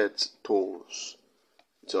market tolls.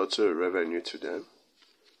 It's also a revenue to them.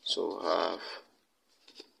 So have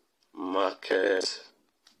market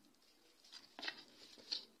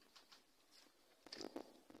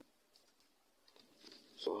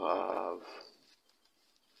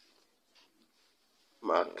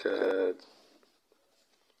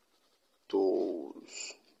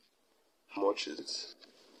tolls. How much is it?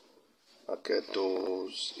 Market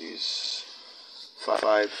tolls is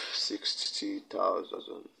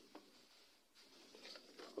 560,000.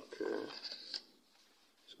 Okay,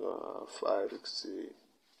 so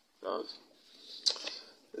 560,000.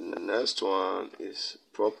 And the next one is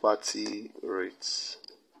property rates.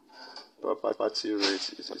 Property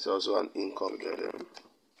rates is also an income to them.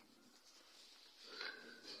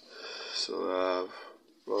 So we have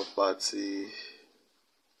property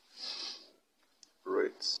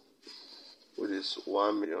rates, which is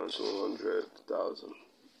 1,200,000.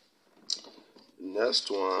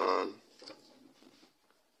 Next one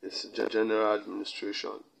is general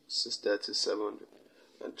administration, 637.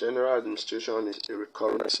 And general administration is a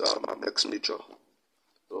recurrent expenditure.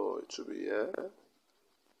 So it should be here.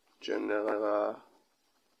 General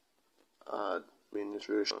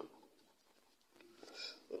administration.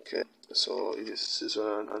 Okay, so it is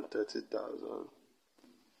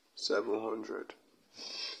 630,700.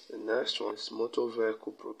 The next one is motor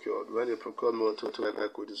vehicle procured. When you procure motor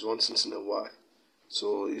vehicle, it is once in a while.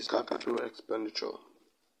 So it's capital expenditure.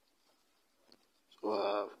 So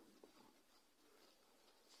I have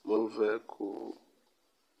motor vehicle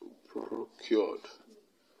procured.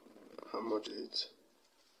 How much is it?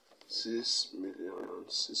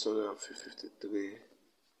 6,653,000.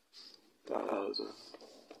 thousand.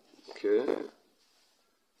 Okay.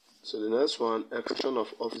 So the next one, extension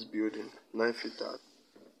of office building, 9 feet out.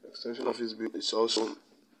 Extension of office building is also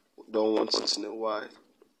done once in a while.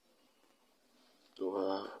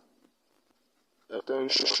 So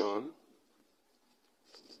extension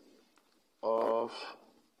of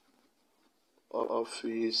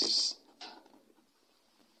office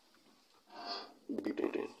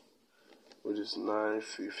building, which is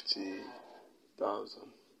 950,000.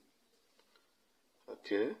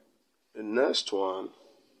 Okay. The next one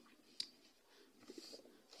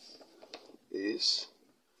is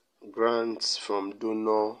grants from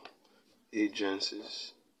donor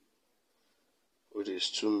agencies, which is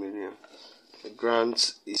 2 million. The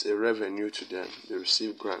grant is a revenue to them. They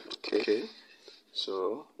receive grant. Okay.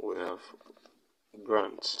 So we have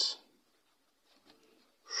grants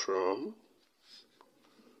from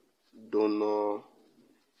donor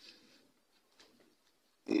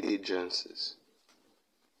agencies.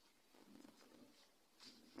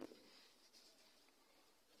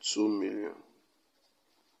 $2 million.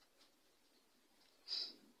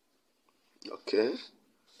 Okay.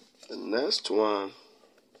 The next one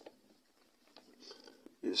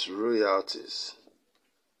is royalties.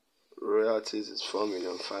 Royalties is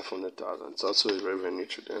 4,500,000. It's also a revenue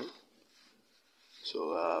to them. So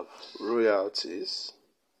we have royalties.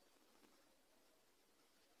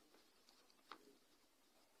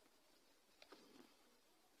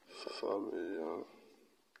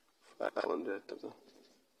 $4,500,000.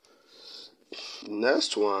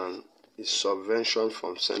 Next one is subvention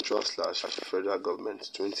from central/federal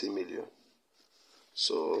government, 20 million.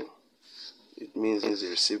 So it means they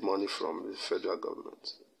receive money from the federal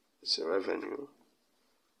government. It's a revenue.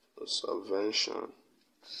 So subvention.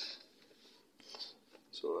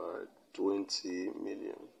 So 20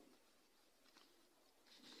 million.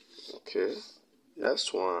 Okay.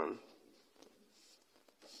 Next one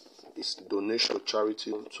is donation to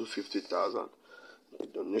charity, 250,000. The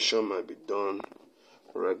donation might be done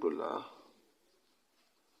regular.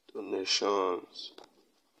 Donations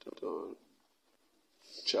to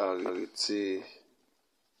charity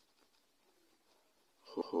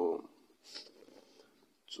home,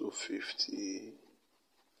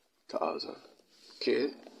 250,000.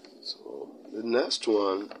 Okay. So the next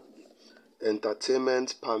one,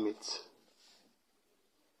 entertainment permit,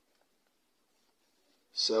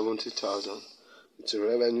 70,000. It's a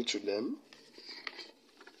revenue to them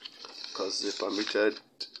because they permitted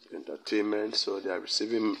entertainment, so they are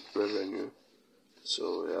receiving revenue.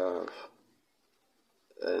 So we have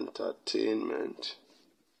entertainment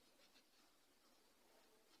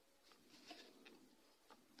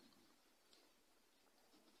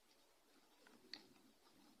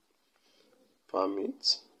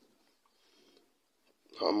permit.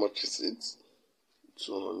 How much is it?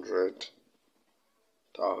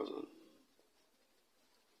 200,000.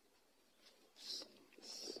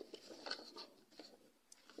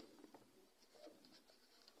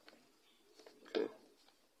 Okay.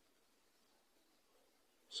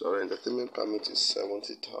 So entertainment permit is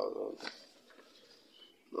 70,000,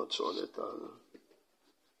 not 200,000.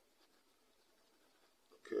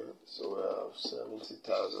 Okay, so we have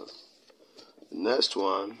 70,000. The next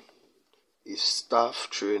one is staff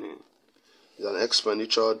training. It's an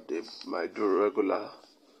expenditure they might do regular.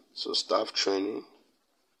 So staff training.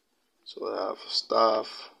 So we have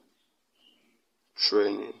staff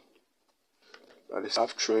training. Now the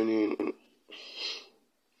staff training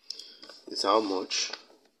is how much?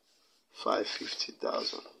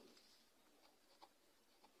 550,000.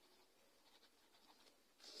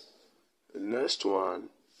 The next one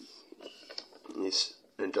is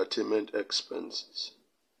entertainment expenses,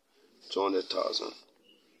 200,000.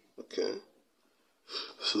 Okay,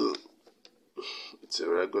 so it's a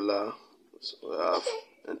regular. So we have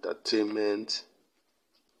entertainment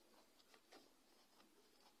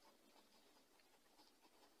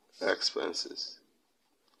expenses,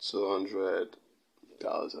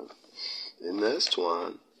 200,000. The next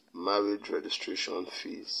one, marriage registration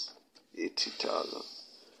fees, 80,000.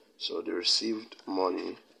 So they received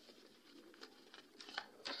money.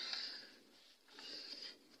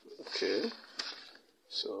 Okay,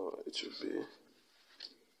 so it should be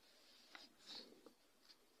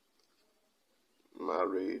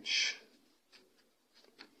marriage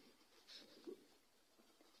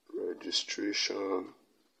registration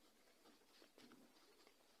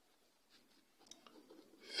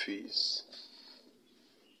fees.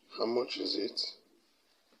 How much is it?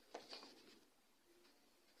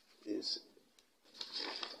 Is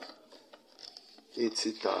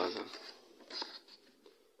 80,000.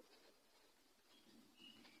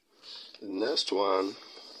 The next one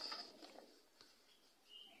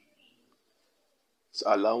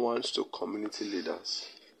allowance to community leaders,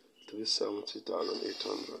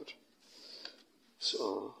 370,800.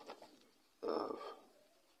 So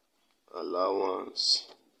allowance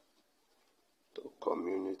to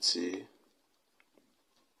community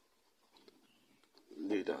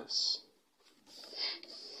leaders,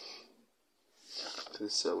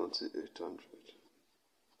 370,800.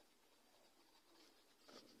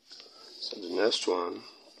 So the next one,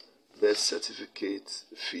 birth certificate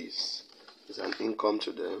fees, is an income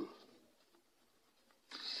to them.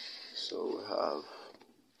 So we have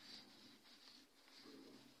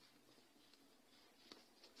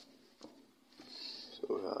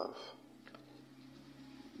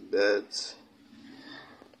birth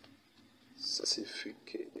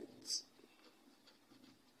certificate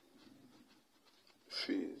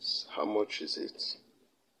fees. How much is it?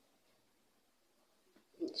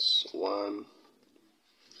 It's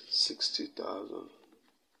 160,000.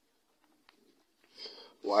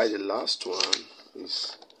 While the last one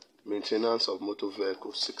is maintenance of motor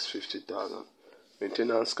vehicle, 650,000.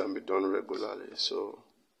 Maintenance can be done regularly, so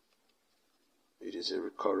it is a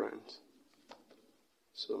recurrent.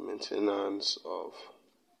 So maintenance of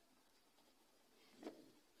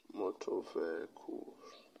motor vehicle,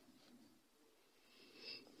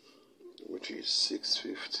 which is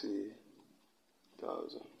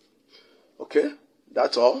 650,000. Okay,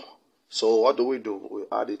 that's all. So what do? We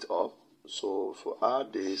add it up. So for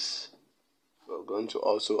add this, we're going to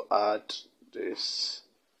also add this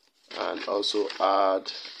and also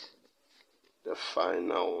add the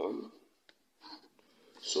final one.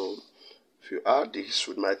 So if you add this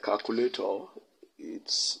with my calculator,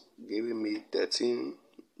 it's giving me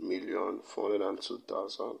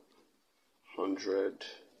 $13,402,100,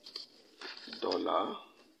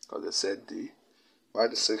 because they said D. While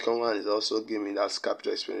the second one is also giving me that's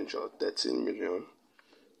capital expenditure,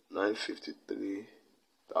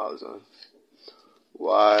 13,953,000.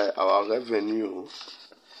 While our revenue,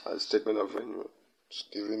 as statement of revenue, is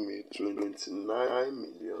giving me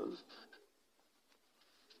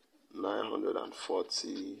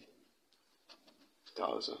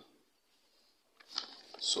 29,940,000.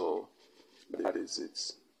 So that is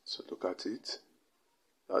it. So look at it.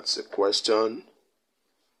 That's a question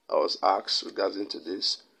I was asked regarding to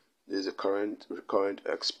this. This is the recurrent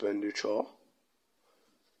expenditure.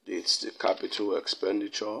 It's the capital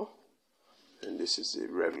expenditure, and this is the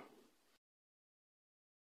revenue.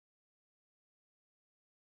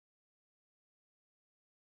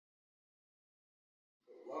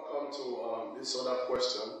 Welcome to this other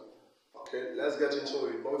question. Okay, let's get into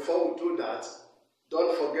it. But before we do that,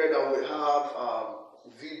 don't forget that we have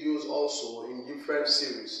videos also in different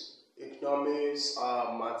series: economics,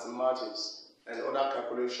 mathematics, and other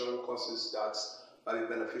calculation courses that are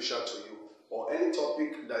beneficial to you. Or any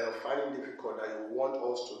topic that you're finding difficult that you want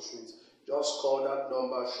us to treat, just call that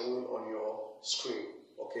number showing on your screen.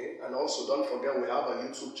 Okay, and also don't forget we have a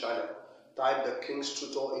YouTube channel. Type the King's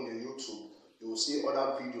Tutor in the YouTube. You will see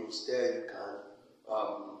other videos there. You can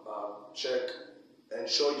check.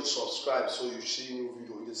 Ensure you subscribe so you see new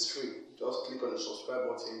video. It is free. Just click on the subscribe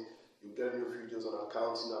button. You get new videos on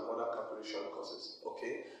accounting and other calculation courses.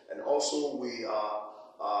 Okay, and also we are.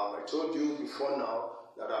 I told you before now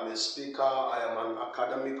that I'm a speaker. I am an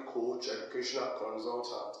academic coach, educational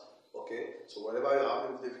consultant. Okay, so whenever you're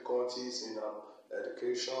having difficulties in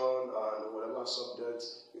education and whatever subject,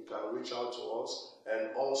 you can reach out to us.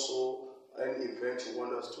 And also, any event you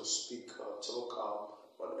want us to speak or talk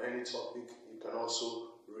on any topic, you can also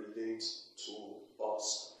relate to us.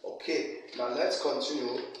 Okay, now let's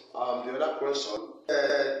continue. The other question.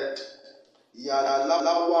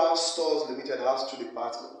 Yalawa Stores Limited has 2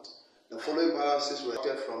 departments. The following balances were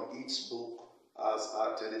taken from each book as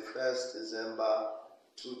at 31st December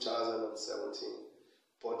 2017.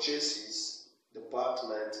 Purchases,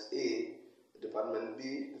 Department A, Department B,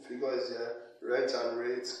 the figure is there, rent and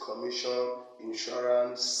rates, commission,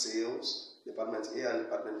 insurance, sales, Department A and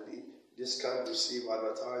Department B, discount received,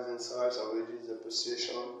 advertising, salaries and wages,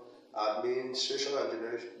 depreciation, administration and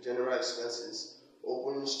general expenses,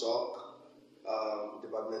 opening stock,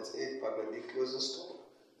 Department A, Department B, closing stock.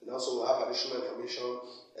 And also we have additional information.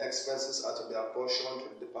 Expenses are to be apportioned to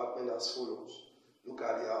the department as follows. Look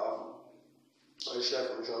at the additional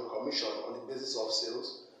information. Commission on the basis of sales.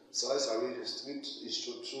 Salaries and wages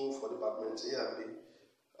 3:2 for Department A and B.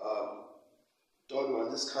 Third one,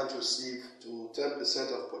 discount received to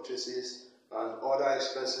 10% of purchases, and other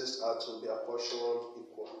expenses are to be apportioned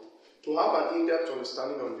equally. To have an in-depth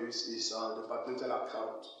understanding on this is departmental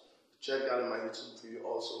account. Check that in my YouTube video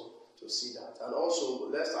also to see that. And also,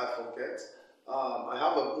 lest I forget, I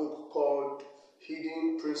have a book called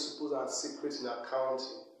Hidden Principles and Secrets in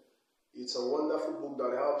Accounting. It's a wonderful book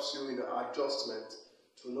that helps you in the adjustment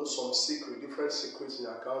to know some different secrets in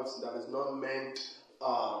accounting that is not meant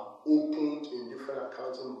opened in different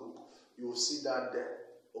accounting book. You will see that there.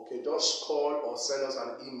 Okay, just call or send us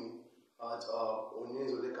an email at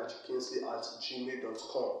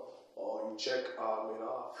onienzolekachikinsley@gmail.com, or you check in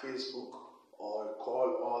our Facebook, or you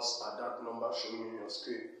call us at that number showing on your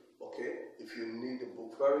screen. Okay, if you need a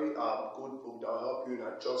book, very good book that will help you in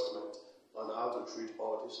adjustment on how to treat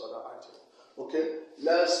all these other items. Okay,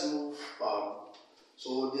 let's move.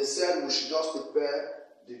 So they said we should just prepare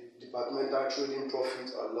the departmental trading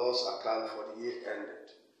profit and loss account for the year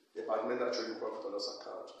ended. Departmental trading profit and loss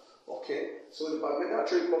account. Okay, so departmental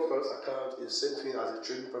trading profit and loss account is the same thing as a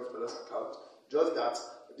trading profit and loss account, just that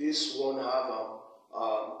this one have a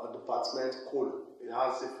department column. It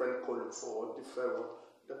has different column for different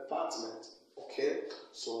department. Okay,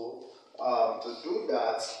 so to do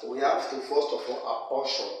that, we have to first of all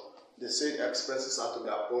apportion. They say expenses are to be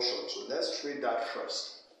apportioned, so let's treat that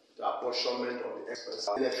first. The apportionment of the expenses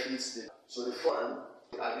benefits. So the fund,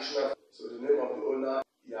 additional. So the name of the owner,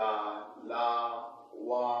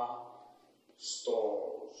 Yalawa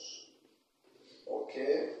Stores.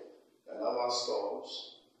 Okay, Yalawa Stores.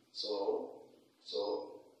 So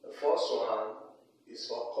the first one is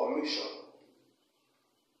for commission.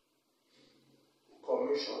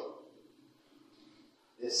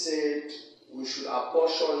 They said we should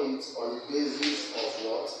apportion it on the basis of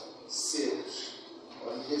what? Sales.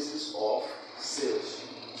 On the basis of sales.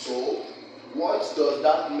 So what does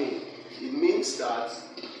that mean? It means that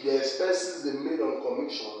the expenses they made on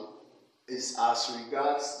commission is as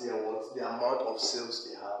regards the amount of sales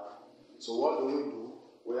they have. So what do?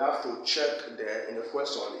 We have to check there in the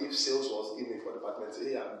question if sales was given for departments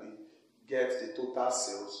A and B, get the total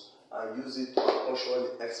sales and use it to apportion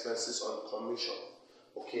the expenses on commission.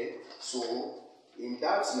 Okay, so in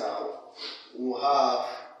that now we'll have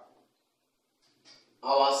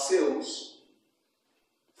our sales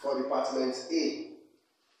for department A.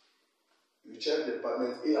 You check the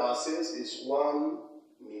department A, our sales is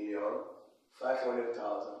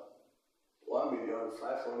 1,500,000.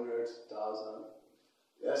 1,500,000.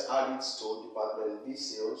 Let's add it to department B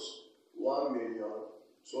sales,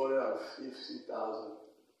 1,250,000.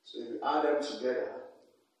 So if you add them together,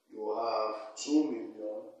 you will have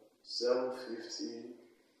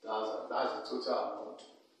 2,750,000. That's the total amount.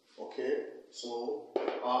 Okay, so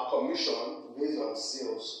our commission based on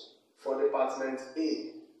sales for department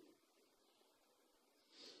A.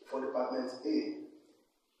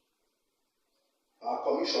 Our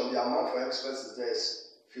commission, the amount for expenses there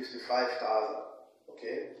is 55,000.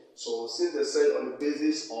 Okay, so since they said on the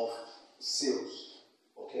basis of sales,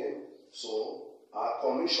 okay, so our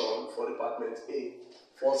commission for department A,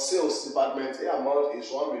 for sales department A amount is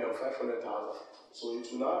 1,500,000. So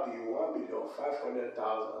it will now be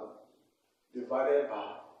 1,500,000 divided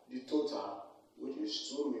by the total, which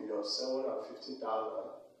is 2,750,000,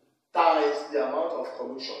 times the amount of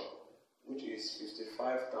commission, which is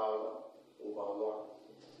 55,000 over 1.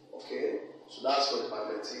 Okay, so that's for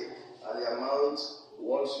department A. And the amount,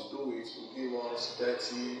 once you do it, will give us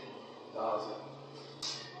 30,000.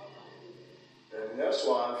 Then the next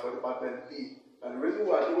one for department B. And the reason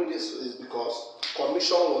we are doing this is because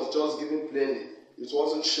commission was just given plainly. It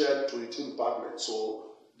wasn't shared to the two departments.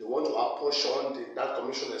 So they want to apportion that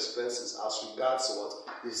commission expenses as regards what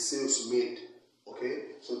the sales made.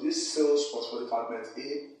 Okay, so this sales was for department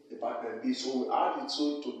A, department B. So we add the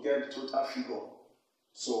two to get the total figure.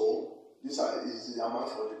 So this is the amount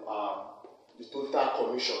for the total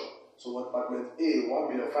commission. So for department A,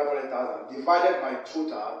 1,500,000 divided by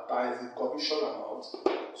total times the commission amount.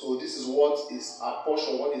 So this is what is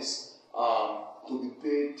apportioned, what is to be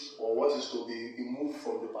paid, or what is to be removed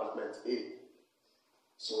from department A.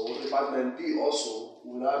 So department B also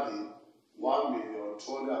will now be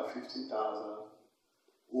 1,250,000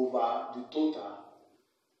 over the total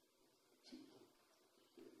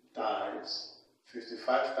times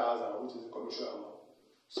 55,000, which is the commission amount.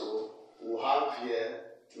 So we'll have here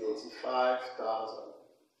 25,000.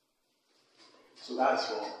 So that's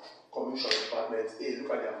for commission department A.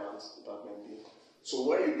 Look at the amount department B. So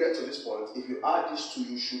when you get to this point, if you add these two,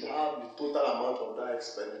 you should have the total amount of that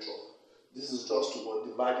expenditure. This is just to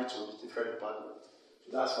divide it to the different departments.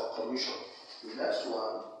 So that's for commission. The next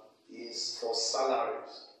one is for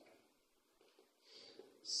salaries.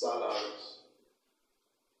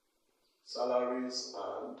 Salaries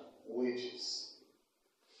and wages.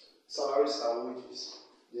 Salaries and wages.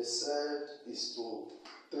 They said is to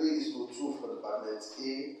 3:2 for department A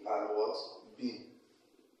and what? B.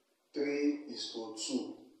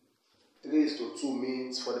 3:2. 3:2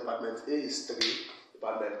 means for department A is 3,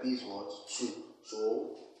 department B is what? 2.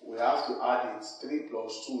 So we have to add it. 3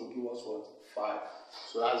 plus 2 will give us what? 5.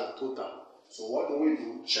 So that's the total. So what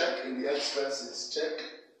do? Check in the expenses. Check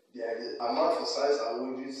the amount for salaries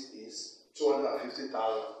and wages is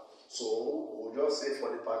 250,000. So we'll just say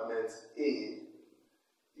for department A,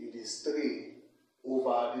 it is 3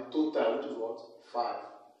 over the total, which is what? 5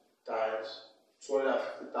 times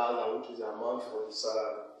 250,000, which is the amount for the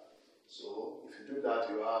salary. So if you do that,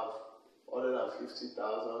 you have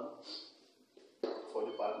 150,000 for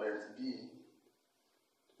department B.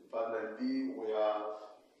 Department B, we have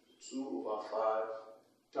 2 over 5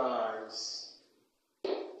 times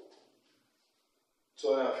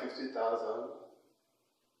 250,000.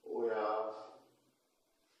 We have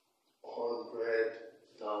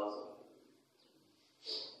 100,000.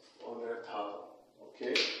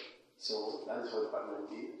 Okay, so that is for department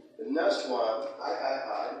B. The next one,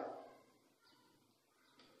 III,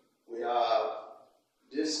 we have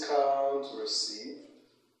discount received.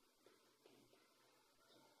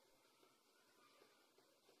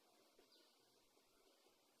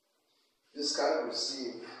 Discount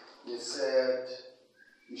received, they said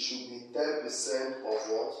it should be 10% of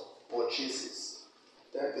what? Purchases.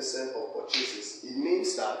 10% of purchases. It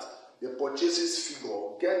means that the purchases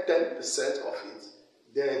figure, get 10% of it,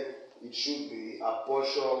 then it should be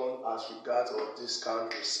apportioned as regards of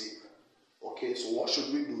discount received. Okay, so what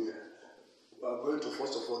should we do here? We are going to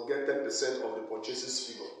first of all get 10% of the purchases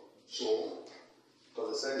figure. So,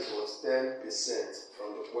 because they said it was 10% from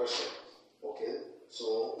the question. Okay,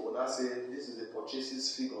 so when I say this is the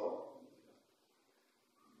purchases figure,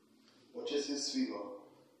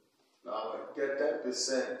 now I get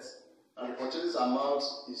 10%, and the purchases amount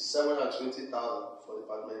is 720,000 for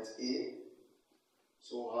department A.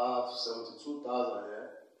 So we'll have 72,000 here.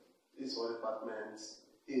 This is for department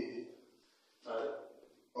A. And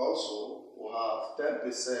also we'll have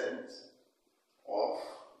 10% of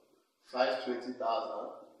 520,000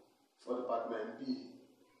 for department B,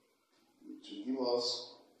 which will give us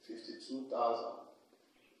 52,000.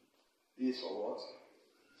 This is for what?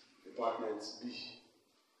 Department B.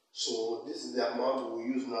 So this is the amount we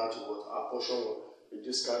use now to what? Apportion the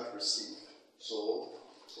discount received. So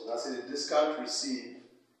that's the discount received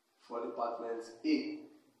for department A.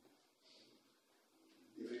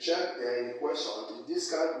 If you check there in the question, the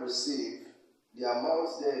discount received, the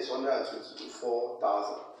amount there is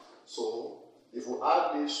 124,000. So if we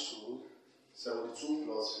add this to 72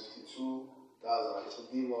 plus 52,000, it will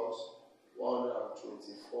give us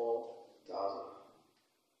 124,000.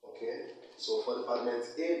 Okay, so for department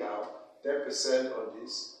A now, 10% on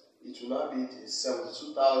this, it will now be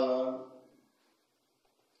 72,000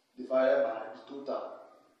 divided by the total,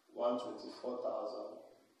 124,000,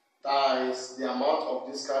 times the amount of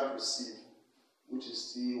discount received, which is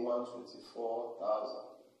still 124,000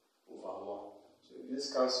 over 1. So if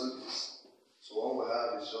this cancels this, so what we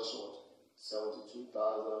have is just what?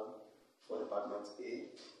 72,000 for department A.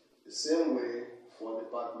 The same way for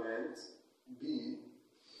department B.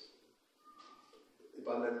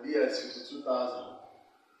 Department B has 52,000.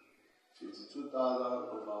 52,000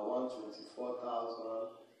 over 124,000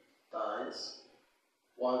 times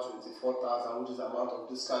 124,000, which is the amount of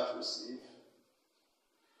discount received,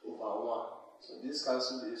 over 1. So this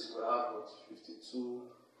cancel this, we have what?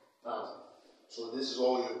 52,000. So this is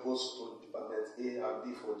all you're supposed to department A and B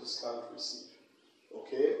for discount received.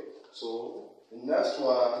 Okay? So the next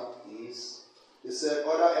one is, they said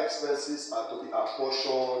other expenses are to be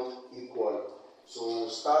apportioned equally. So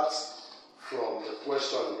start from the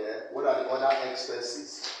question there. What are the other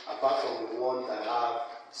expenses apart from the one that have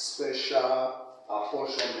special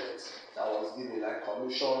apportionment that was given, like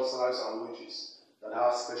commission, salaries and wages, that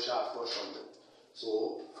have special apportionment?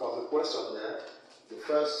 So from the question there, the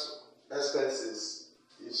first expenses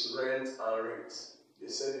is rent and rates. They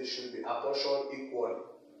said it should be apportioned equally.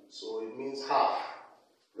 So it means half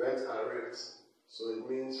rent and rates. So it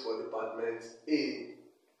means for department A,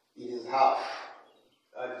 it is half.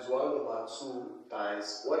 That is 1/2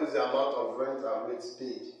 times. What is the amount of rent and rates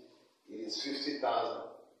paid? It is 50,000.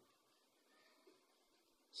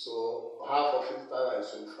 So half of 50,000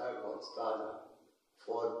 is 25,000.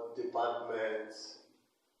 For department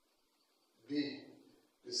B,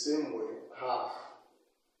 the same way, half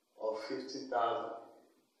of 50,000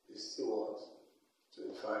 is still what?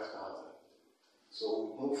 25,000. So we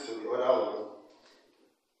move to the other one.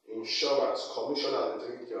 Insurance, commission and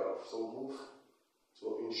taken care of. So we move to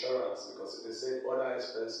insurance because they said other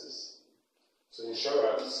expenses. So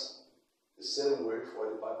insurance, the same way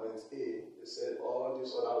for department A, they said all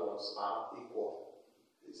these other ones are equal.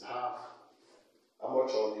 It's half how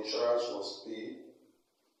much of the insurance was paid?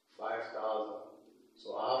 5,000. So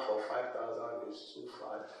half of 5,000 is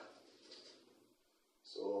 25.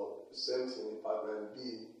 So the same thing, department B,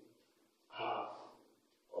 half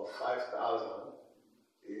of 5,000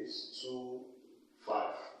 is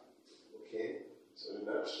 25. Okay, so the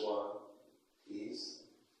next one is,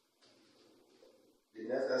 the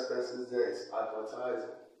next expenses there is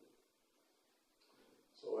advertising.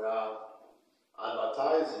 So we have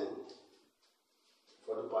advertising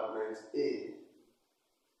for department A.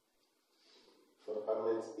 For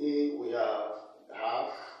department A, we have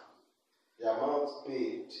half. The amount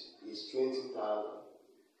paid is 20,000.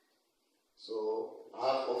 So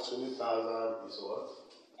half of 20,000 is what?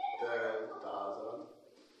 10,000.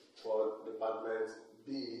 For department B,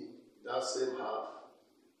 that same half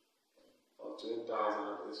of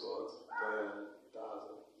 20,000 is what? 10,000.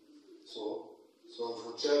 So if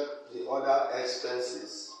we check the other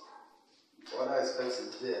expenses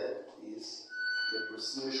there is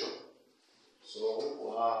depreciation. So we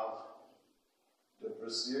have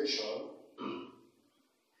depreciation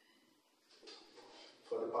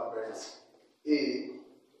for department A,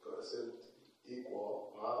 because it's equal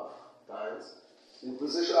half times. The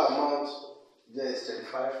depreciation amount there is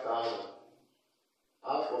 35,000.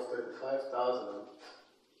 Half of 35,000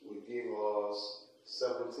 will give us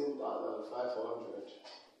 17,500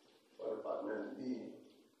 for department B.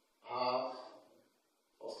 Half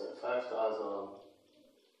of 35,000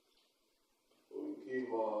 will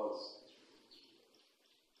give us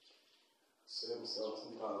same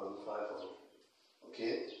 17,500.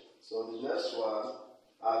 Okay, so the next one,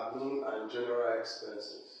 admin and general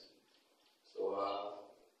expenses. So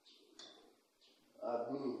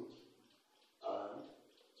admin and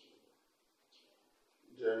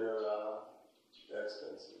general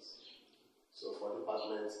expenses. So for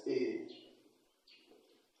department A,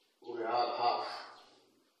 we have half.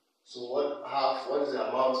 So what is the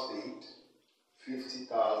amount paid?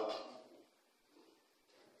 50,000.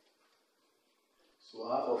 So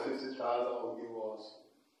half of 50,000 will give us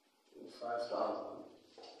 5,000.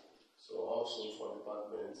 So also for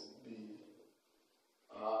department B,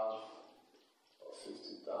 half of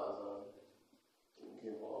 50,000 will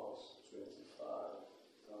give us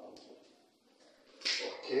 25,000.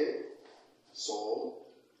 Okay, so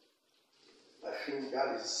I think that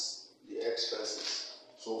is the expenses.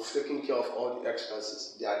 So we've taken care of all the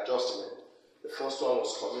expenses, the adjustment. The first one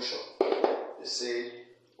was commission. They said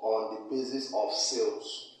on the basis of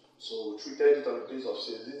sales. So we treated it on the basis of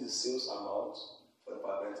sales. This is the sales amount for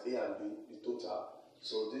department A and B, the total.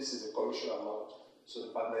 So this is the commission amount. So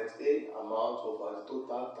department A amount over the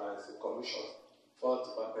total times the commission for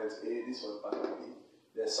department A, this for department B.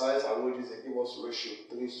 The size and wages, they give us ratio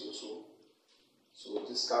 3:2. So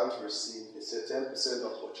discount received, they say 10%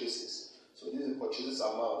 of purchases. So this is the purchases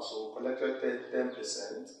amount. So we collected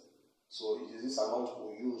 10%. So it is this amount we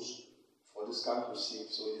use for discount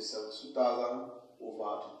received. So it is 72,000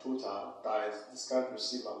 over the total times discount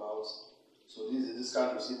received amount. So this is the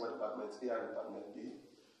discount received for department A and department B.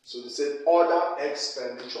 So they said other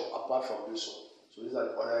expenditure apart from this one. So these are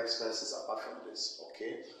the other expenses apart from this.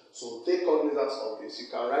 Okay. So take cognizance of this. You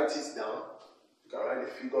can write it down. You can write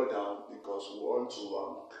the figure down because we want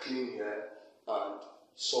to clean here and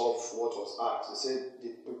solve what was asked. They said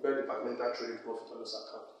they prepare departmental trading profit and loss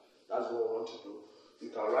account. That's what we want to do. You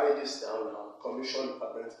can write this down now. Commission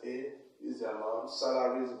department A is the amount.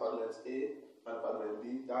 Salaries department A and department B.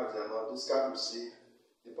 That's the amount. Discount received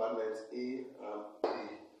department A and B.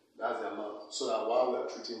 That's the amount. So that while we are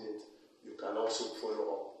treating it, you can also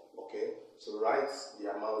follow up. Okay. So write the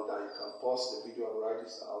amount that you can pause the video and write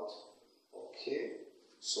this out. Okay.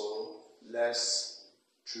 So let's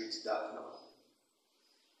treat that now.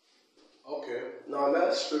 Okay. Now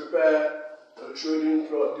let's prepare the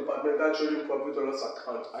departmental trading profit and loss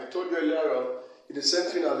account. I told you earlier on, it's the same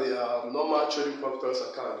thing as the normal trading profit and loss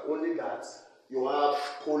account, only that you have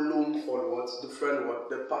column for what different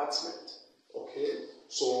department. Okay,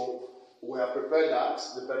 so we have prepared that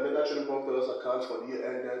departmental trading profit and loss account for the year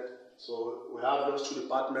ended. So we have those two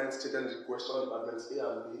departments stated in the question, departments A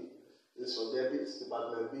and B. This for debits,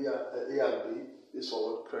 department B A and B. This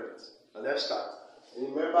for what credit. And let's start.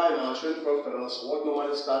 Remember in our trading profit and loss, what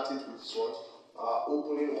normally started with is what?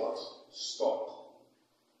 Opening what? Stock.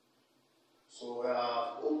 So we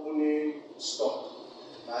are opening stock.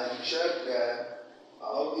 Now you check there,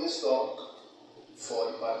 our opening stock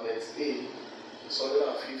for department A is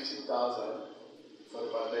 150,000. For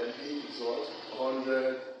department B is what?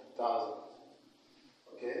 100,000.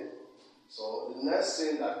 Okay? So the next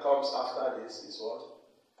thing that comes after this is what?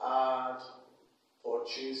 Add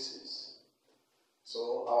purchases.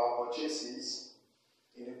 So our purchases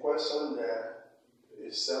In the question there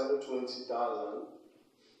is 720,000,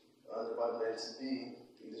 and department B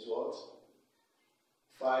is what?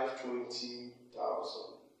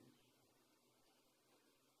 520,000.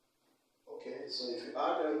 Okay, so if you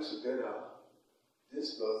add them together,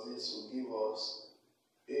 this plus this will give us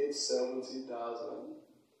 870,000,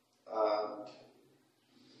 and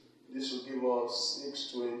this will give us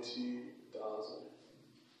 620,000.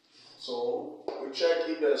 So we check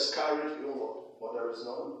if there's carried inward, but there is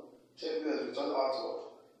none. Check if there's returned outward.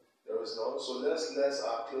 There is none. So let's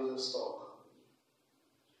our closing stock.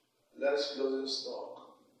 Let's closing stock.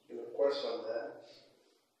 In the question there,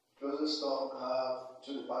 closing stock have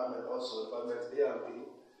two departments also, department A and B.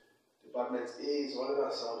 Department A is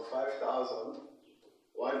 175,000,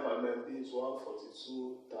 while department B is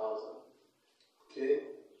 142,000. Okay,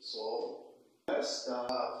 so let's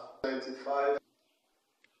have 25,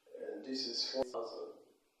 and this is 4,000.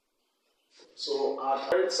 So our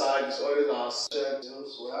credit side is always our check.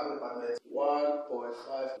 So we have department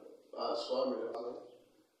 1.5 as 1 million,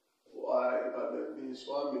 while department B is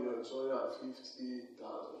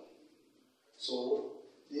 1,250,000. So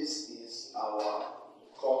this is our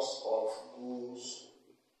cost of goods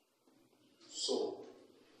sold.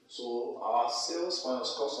 So our sales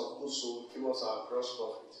minus cost of goods sold give us our gross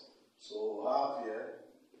profit. So we have here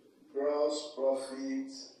gross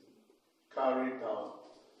profit carried down.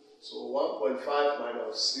 So 1.5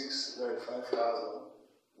 minus 695,000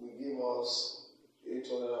 will give us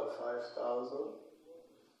 805,000.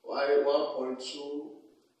 While 1.2,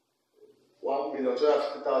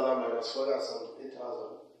 1,250,000 minus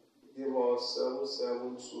 478,000 give us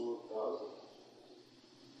 772,000.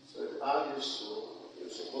 So if you add these two, you're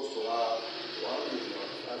supposed to have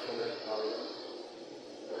 1,500,000.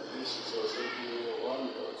 And this is also giving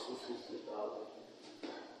 1,250,000.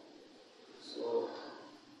 So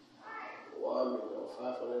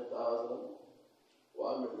 1,500,000,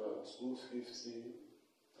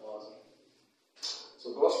 1,250,000. So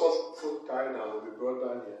gross profit carried down will be brought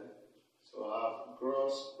down here. So I have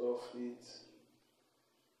gross profit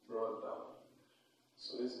brought down.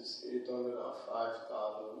 So this is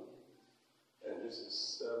 805,000, and this is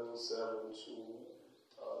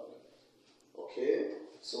 772,000. Okay.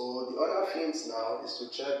 So the other things now is to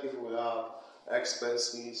check if we have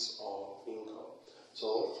expenses or income.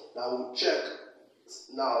 So now we'll check.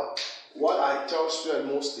 Now, what I tell students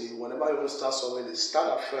mostly, whenever you want to start something, is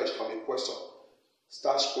start afresh from a question.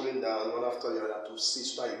 Start scrolling down one after the other to see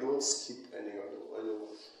so that you don't skip anyone.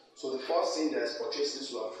 So the first thing there is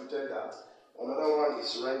purchases, we have treated that. Another one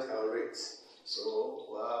is rent and rate. So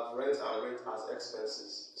we have rent and rate as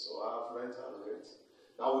expenses. So I have rent and rate.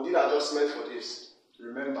 Now we did adjustment for this.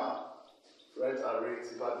 Remember, rent and rate,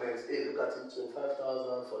 department A, look at it,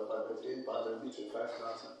 25,000 for department A, department B,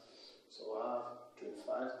 25,000. So I have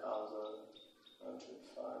 25,000 and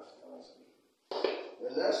 25,000. The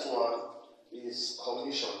next one is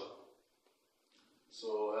commission. So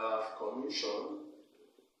I have commission.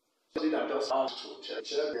 I just have to check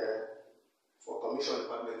there. For commission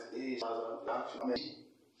department A,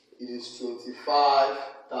 it is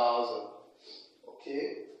 25,000. Okay.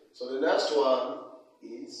 So the next one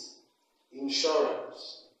is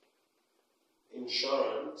insurance.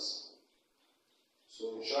 Insurance.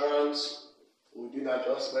 So insurance, we did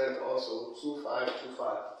adjustment also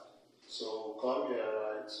 2525. So come here,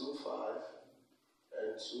 right? 25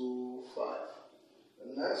 and 25. The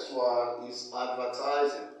next one is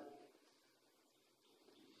advertising.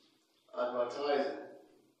 Advertising.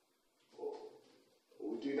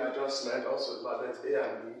 We did adjustment also department A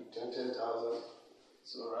and B, 10,000.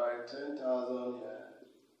 So write 10,000 here,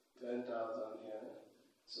 10,000 here.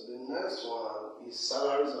 So the next one is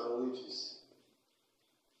salaries and wages.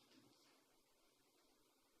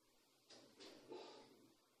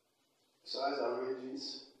 Salaries and wages.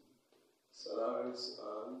 Salaries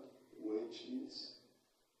and wages.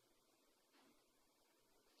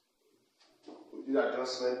 We did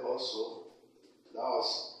adjustment also. That was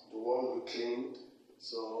the one we claimed.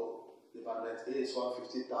 So department A is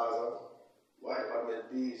 150,000. While department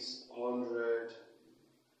B is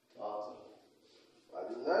 100,000. And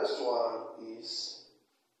the next one is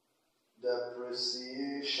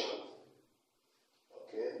depreciation.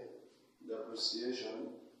 Okay, depreciation.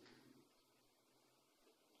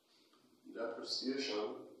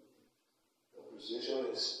 Depreciation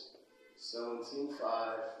is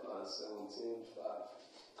 17,500 and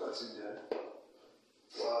 17,500. Got it there.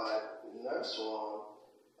 Why? The next one,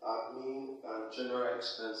 admin and general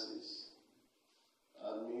expenses.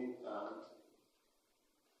 Admin and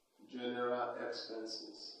general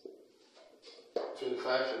expenses.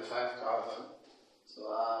 25,000. So I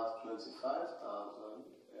have 25,000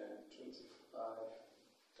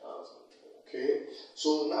 5,000. Okay, so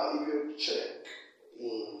now if you check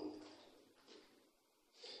in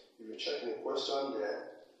the question there,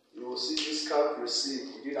 you will see discount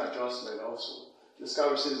received. We did adjustment also.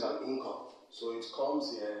 Discount received is an income, so it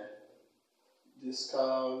comes here.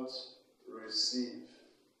 Discount received.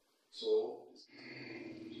 So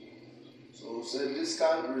say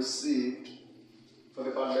discount received for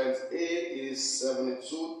department A is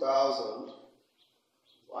 72,000,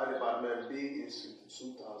 while department B is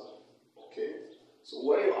 52,000. Okay, so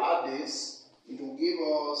when you add this, it will give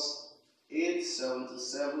us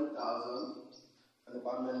 877,000, and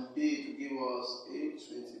department B it will give us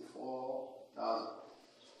 824,000.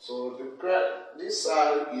 So this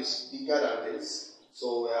side is bigger than this, so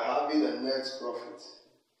we are having a net profit.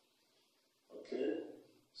 Okay,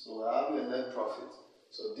 so we are having a net profit.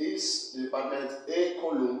 So this department A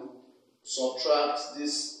column subtracts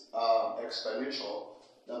this expenditure.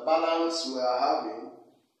 The balance we are having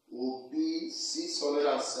will be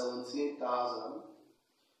 617,000.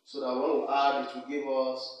 So that when we add, it will give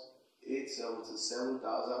us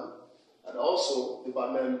 877,000. And also,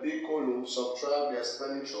 department B column subtract the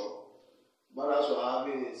expenditure. Balance we are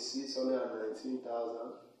having is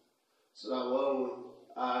 619,000. So that when we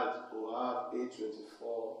add, we'll have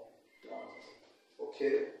 824,000.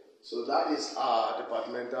 Okay, so that is our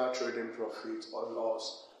departmental trading profit or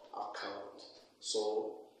loss account.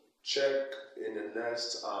 So check in the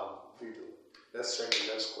next video. Let's check the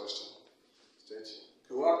next question. Stay tuned.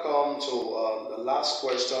 Welcome to the last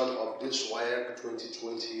question of this WAEC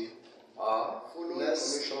 2020.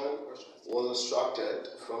 Next information was extracted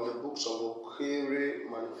from the books of Okere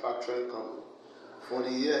Manufacturing Company for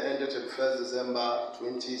the year ended 31st December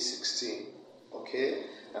 2016. Okay,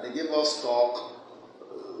 and they gave us stock,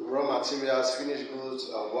 raw materials, finished goods,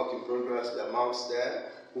 work in progress, the amounts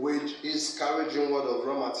there, which is carriage inward of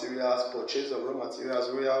raw materials, purchase of raw materials,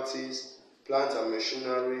 royalties, plant and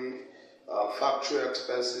machinery, factory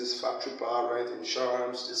expenses, factory power rent,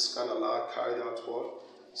 insurance, discount allowed, carried out work,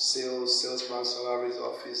 sales, salesman salaries,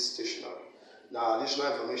 office, stationery. Now,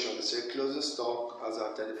 additional information, they say closing stock as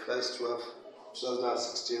at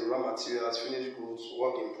 31st/12/2016, raw materials, finished goods,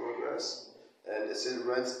 work in progress, and they say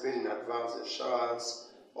rent paid in advance, insurance,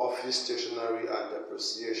 office, stationery, and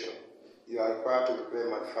depreciation. You are required to prepare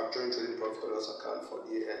manufacturing trading profit or loss account for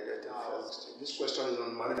the year ended 31st. This question is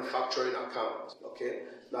on manufacturing account. Okay.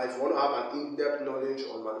 Now, if you want to have an in-depth knowledge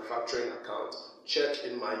on manufacturing account, check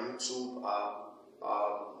in my YouTube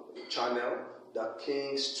channel, The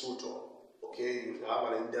King's Tutor. Okay, you have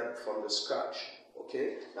an in-depth from the scratch.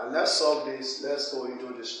 Okay. Now let's solve this. Let's go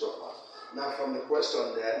into this proper. Now, from the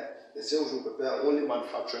question there, they say we should prepare only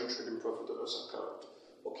manufacturing trading profit or loss account.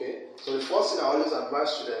 Okay. So the first thing I always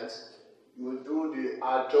advise students, you will do the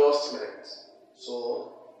adjustment.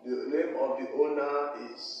 So the name of the owner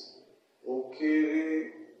is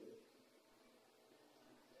Okere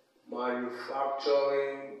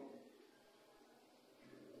Manufacturing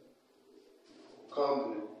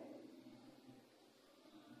Company.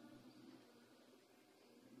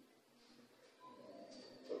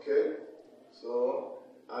 Okay, so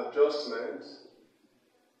adjustment.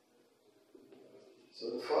 So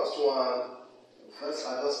the first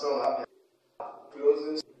adjustment will have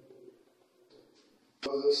closing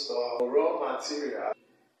stock for raw material,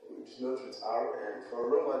 which note with RN. For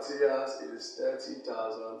raw materials, it is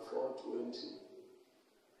 30,420.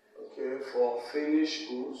 Okay, for finished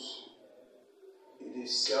goods, it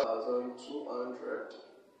is 7,200.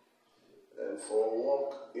 And for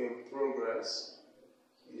work in progress,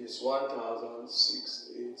 it is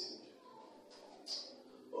 1,680.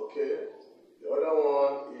 Okay, the other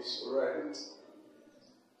one is rent.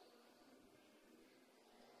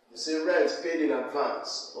 You say rent paid in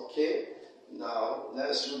advance. Okay, now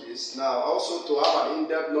let's do this. Now, also to have an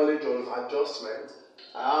in-depth knowledge on adjustment,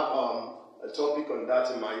 I have a topic on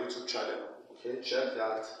that in my YouTube channel. Okay, check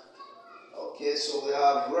that. Okay, so we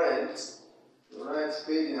have rent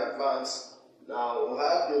paid in advance. Now we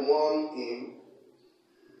have the one in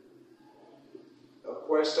a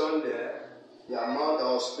question there. The amount that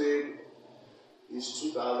was paid is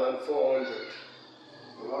 2,400.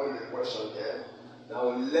 The one in the question there. Now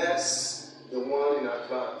less the one in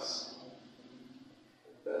advance.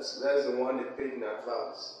 Less the one they paid in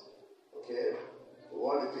advance. Okay? The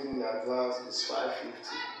one they paid in advance is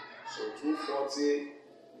 550. So 240,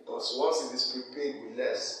 because once it is prepaid with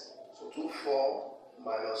less. So 24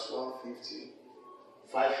 minus 150,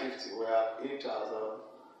 550, we have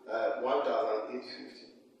 1,850.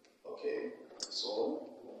 Okay? So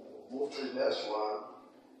move to the next one,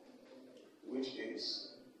 which is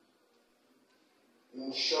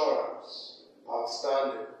insurance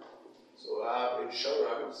outstanding. So we have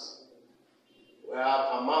insurance, we have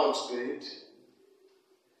amounts paid,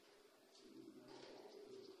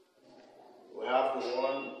 we have the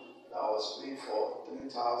one that was paid for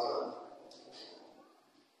 3,000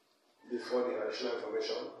 before the additional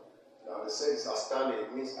information. Now they say it's outstanding,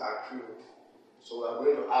 it means accrued. So we are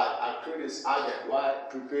going to add, accrued is added, while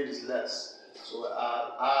prepaid is less. So we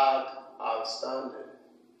add outstanding.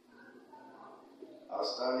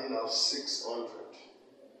 Outstanding of 600.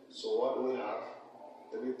 So what do we have?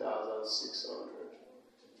 3,600.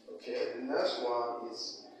 Okay, the next one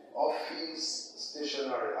is office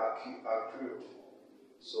stationery accrued.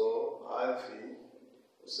 So IV,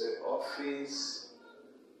 we say office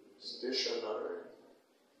stationery.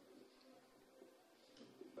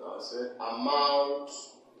 Now I said amount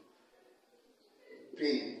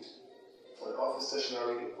paid for the office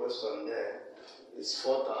stationery, the question there is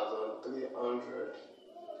 4,300.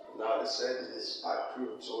 Now they said it is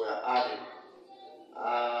accrued, so we are adding.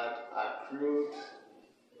 Add accrued.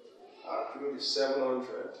 Accrued is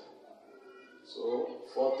 700. So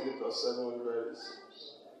 40 plus 700 is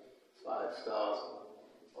 5,000.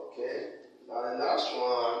 Okay. Now the last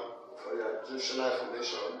one for your additional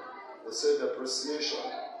information, they say depreciation.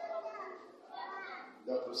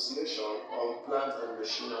 Depreciation on plant and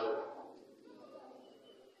machinery.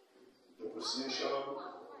 Depreciation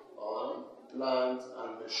on plant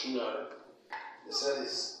and machinery. They said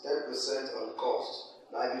it's 10% on cost.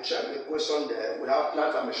 Now if you check the question there, we have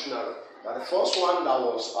plant and machinery. Now the first one that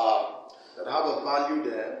was that have a value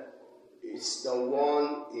there is the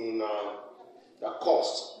one in the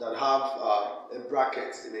cost that have a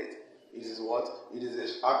bracket in it. It is what? It is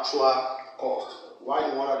the actual cost. Why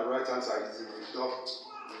the one at the right hand side is not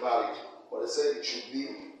valid? But they said it should be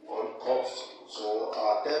on cost. So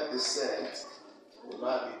our 10% will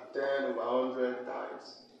not be 10 over 100 times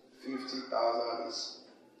 50,000 is,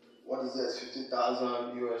 what is this?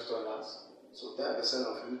 50,000 US dollars. So 10%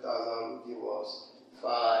 of 50,000 will give us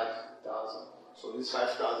 5,000. So this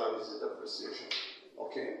 5,000 is the depreciation.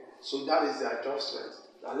 Okay, so that is the adjustment.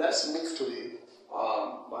 Now let's move to the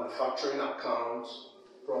manufacturing account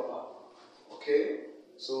proper. Okay,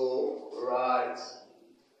 so write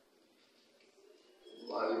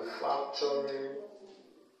manufacturing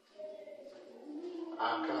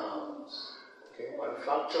accounts. Okay,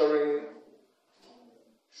 manufacturing,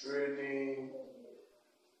 trading,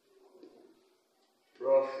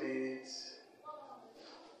 profit,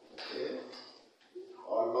 okay,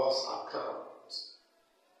 or loss account.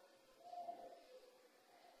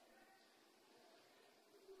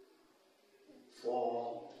 For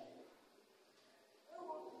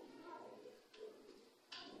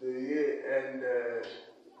the year ended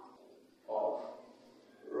of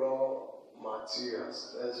raw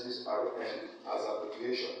materials. Let's use RN as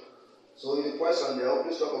abbreviation. So in the question, the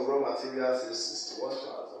opening stock of raw materials is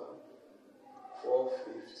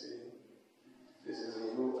 61,450. This is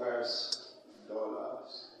in US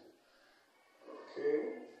dollars. Okay.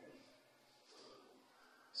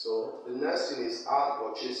 So the next thing is add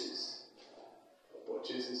purchases.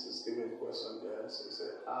 Purchases is given the question there. So it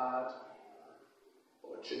said add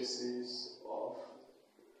purchases of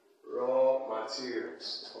raw materials.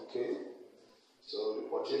 Okay. So the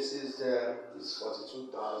purchases there is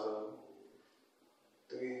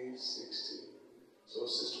 42,360. So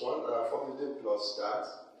 61,450 plus that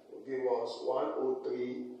will give us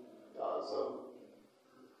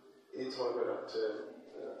 103,810.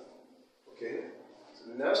 Okay. So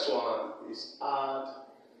the next one is add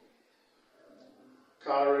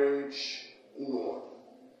carriage inward.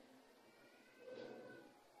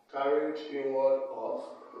 Carriage inward of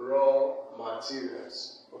raw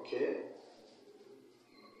materials. Okay.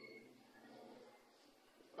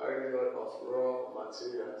 Carriage inward of raw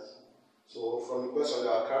materials. So from the question,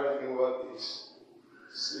 our carriage inward is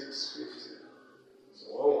 650. So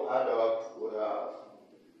when we add up, we have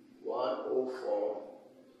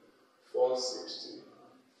 104,460.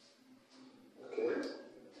 Okay.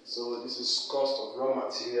 So this is cost of raw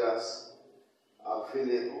materials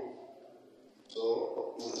available. So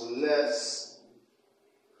less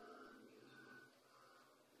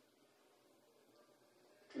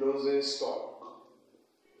closing stock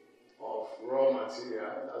of raw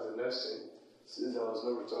material, that's the next thing, since there was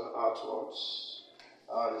no return outwards.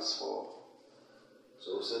 R is 4.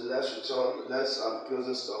 So we say less return, less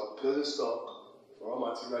closing stock. Closing stock for raw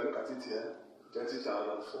material, look at it here,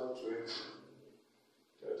 30,420.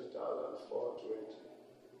 30,420.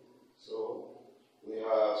 So we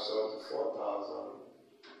have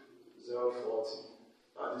 74,040.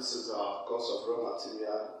 And this is our cost of raw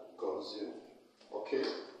material consumed. Okay.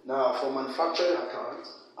 Now for manufacturing account,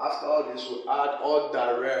 after all this, we add all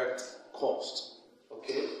direct cost.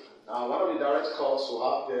 Okay. Now, one of the direct costs we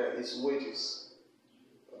have there is wages.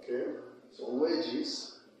 Okay. So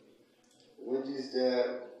wages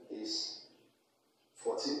there is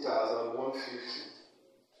 14,150.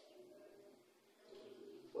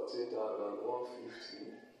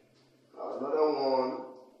 14,150. Another one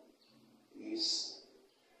is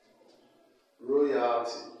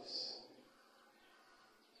royalties.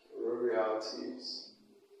 Royalties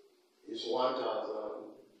is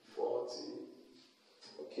 1,040.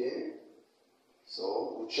 Okay. So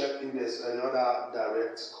we check if there's another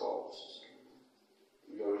direct cost.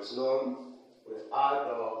 If there is none, we add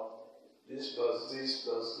up this plus this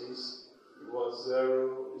plus this. It was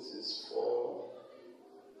 0. This is 4.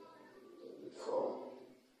 4.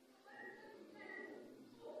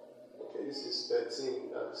 Okay, this is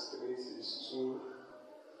 13. That is 3. This is 2.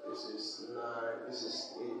 This is 9. This is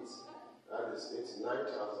 8. That is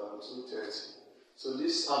 89,230. So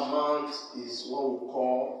this amount is what we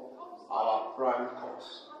call our prime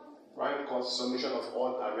cost. Prime cost, summation of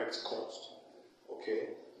all direct cost. Okay,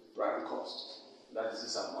 prime cost. That is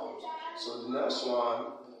this amount. So the next one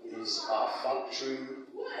is our factory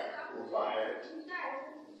overhead.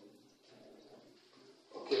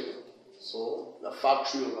 Okay, so the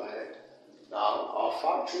factory overhead. Now, our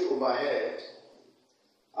factory overhead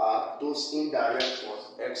are those indirect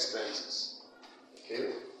expenses.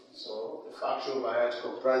 Okay, so the factory overhead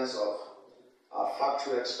comprises of our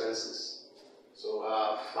factory expenses. So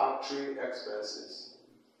our factory expenses.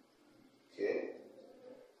 Okay,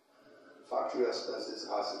 factory expenses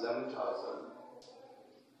has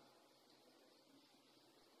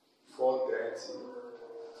 11,430.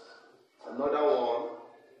 Another one,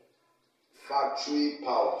 factory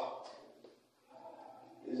power.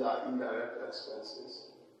 These are indirect expenses.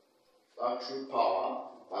 Factory power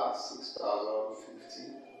at 6,050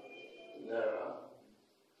 naira,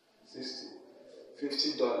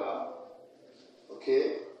 $50. Okay,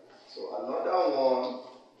 so another one,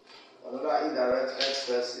 another indirect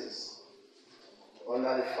expenses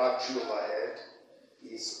under the factory overhead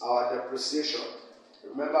is our depreciation.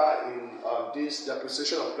 Remember, in this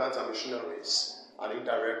depreciation of plant and machinery is an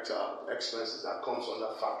indirect expenses that comes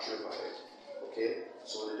under factory overhead. Okay,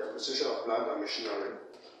 so the depreciation of plant and machinery.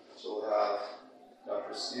 So we have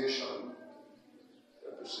depreciation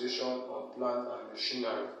on plant and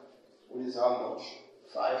machinery, which is how much?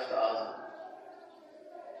 5,000.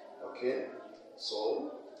 Okay,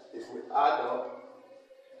 so if we add up,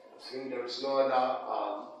 I think there is no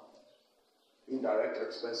other indirect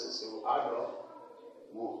expenses. So we add up,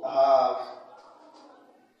 we'll have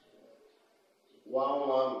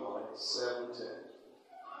 111,710.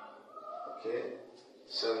 Okay,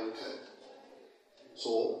 710.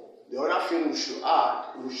 So the other thing we should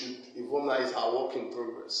add, we should economize our work in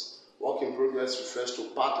progress. Work in progress refers to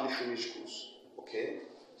partly finished goods. Okay,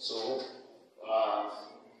 so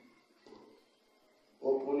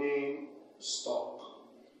opening stock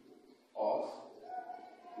of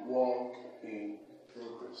work in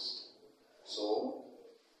progress. So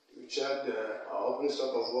we check our opening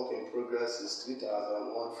stock of work in progress is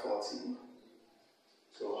 3,140.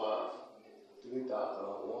 So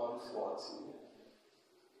 3,140.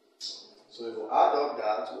 So if we add up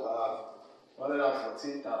that, we have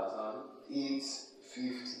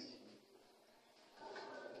 114,850.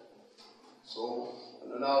 So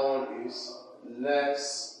another one is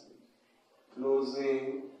less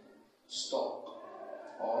closing stock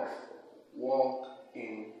of work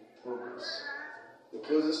in progress. The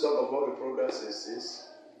closing stock of work in progress is this,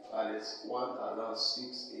 and it's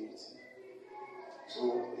 1,680.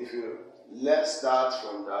 So if you less that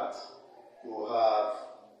from that, you have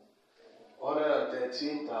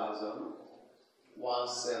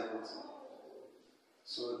 113,170.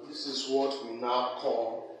 So this is what we now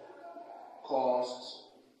call cost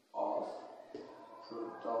of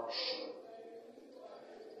production.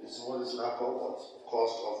 This is what is now called what?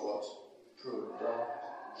 Cost of what?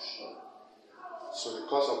 Production. So the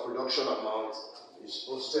cost of production amount is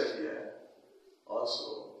posted here. Also,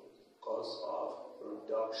 cost of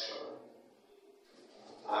production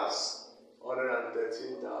as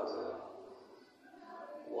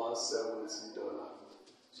 $113,170.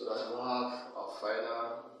 So that we have our final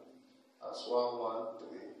as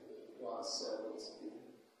 $113,170.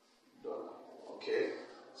 Okay,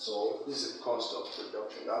 so this is the cost of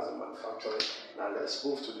production. That's the manufacturing. Now let's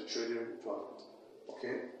move to the trading profit.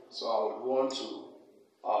 Okay, so I would want to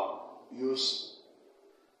use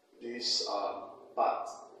this part.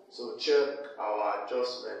 So check our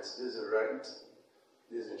adjustments. This is rent,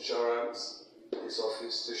 this is insurance, this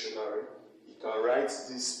office stationery. You can write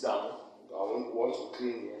this down. I want to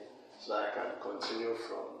clean here so that I can continue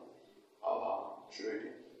from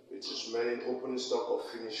trading. It is remaining opening stock of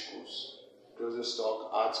finished goods, closing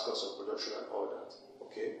stock, adds cost of production, and all that.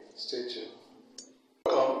 Okay, stay tuned.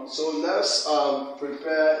 So let's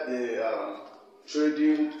prepare the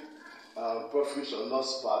trading profit or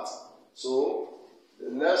loss part. So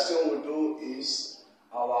the next thing we do is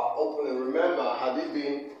our opening. Remember, had it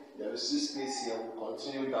been there is this space here, we'll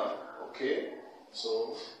continue down. Okay,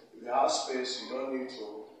 so if you have space, you don't need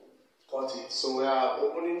to cut it. So we are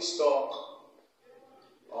opening stock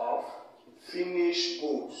of finished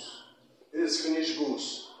goods. This is finished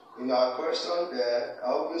goods. In our question there,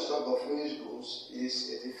 our opening stock of finished goods is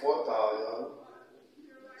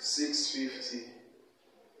 84,650.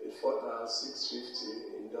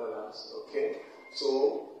 84,650 in dollars. Okay. So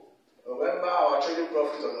remember our trading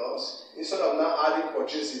profit or loss. Instead of now adding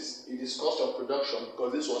purchases, it is cost of production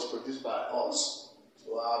because this was produced by us.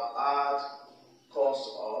 So I've add cost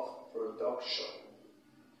of production.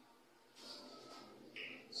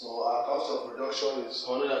 So our cost of production is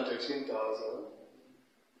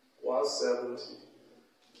 113,170.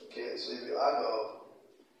 Okay, so if you add up,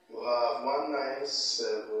 you have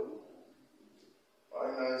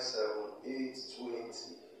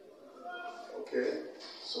 197,820. Okay,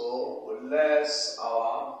 so less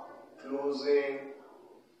our closing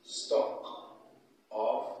stock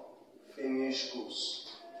of finished goods.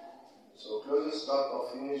 So closing stock of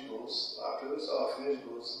finished goods, our closing stock of finished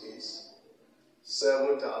goods is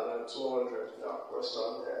 7,200. Now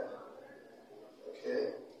question there. Okay,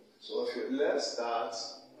 so if you less that,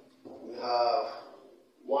 we have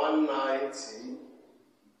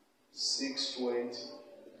 190,620.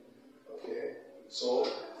 Okay, so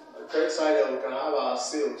on the credit side we can have our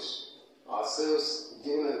sales. Our sales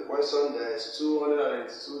given in the question there is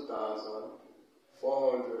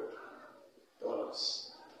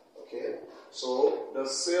 $282,400. Okay, so the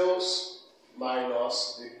sales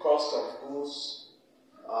minus the cost of goods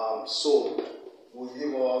sold will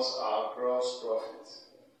give us our gross profit.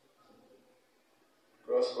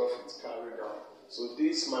 Gross profit carried out. So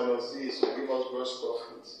this minus this will give us gross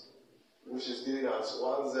profit, which is given as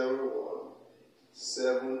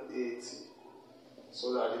 101,780.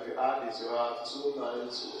 So that if you add this, you have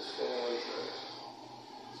 292,400.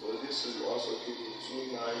 So this will also give you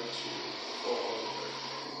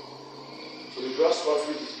 292,400. So the gross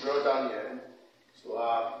profit is brought down here. So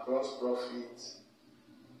our gross profit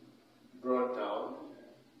brought down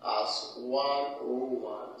as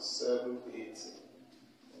 101,780.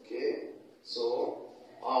 Okay, so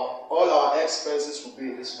all our expenses will be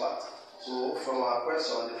in this part. So from our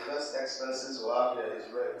question, the first expenses we have here is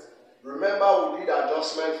rent. Remember, we did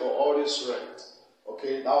adjustment for all this rent.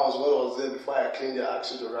 Okay, that was what was there before I cleaned it. I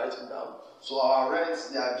asked you to write it down. So our rent,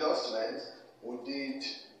 the adjustment, we did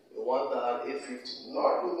the 1,850,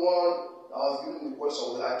 not the one that was given the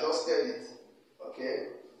question. We adjusted it. Okay,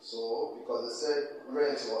 so because they said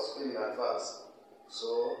rent was paid in advance. So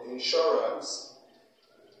insurance.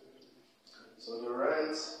 So the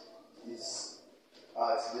rent is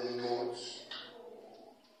at the note.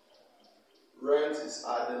 Rent is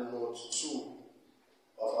at the note 2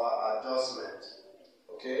 of our adjustment.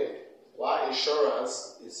 Okay, while insurance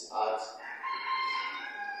is at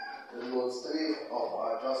the note 3 of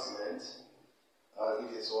our adjustment, and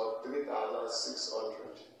it is what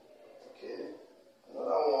 3,600. Okay,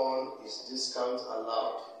 another one is discount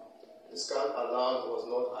allowed. Discount allowed was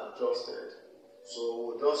not adjusted, so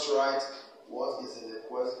we'll just write what is in the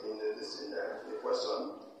question.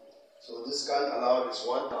 So discount allowed is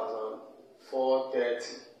 1,430.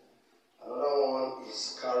 Another one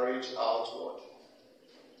is carriage outward.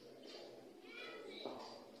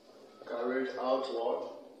 Carriage outward,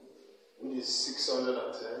 which is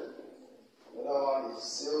 610. Another one is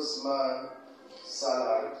salesman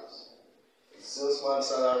salaries. Salesman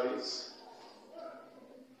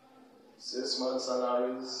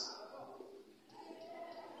salaries,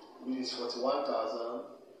 which is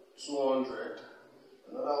 41,200.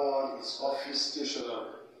 Another one is office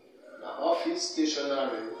stationery. Now, office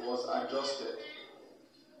stationery was adjusted.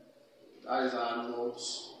 That is our note.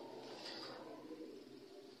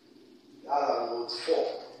 That's our note 4.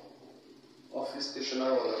 Office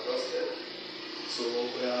stationery was adjusted. So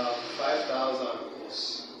we have 5,000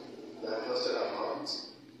 is the adjusted amount.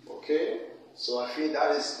 Okay? So I think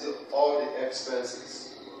that is all the expenses.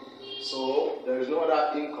 So there is no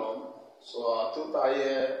other income. So our total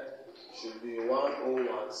here should be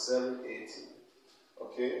 101,780.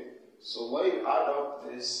 Okay? So when you add up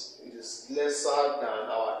this, it is lesser than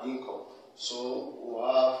our income. So we'll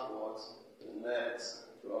have what? The net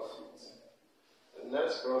profit. The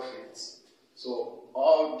net profit. So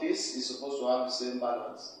all this is supposed to have the same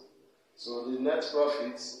balance. So the net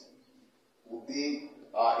profit will be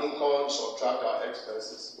our income subtract our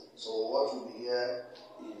expenses. So what will be here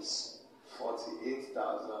is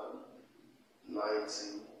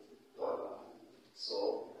 $48,090.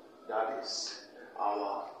 So that is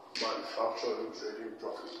our manufacturing trading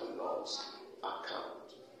profit and loss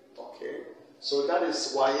account. Okay, so that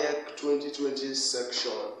is WAEC 2020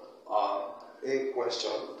 section A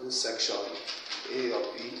question. This section A or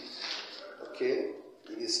B. Okay,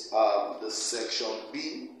 it is the section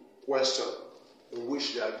B question, in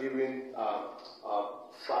which they are giving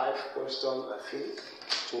 5 questions, I think,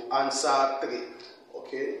 to answer 3.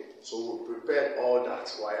 Okay, so we prepared all that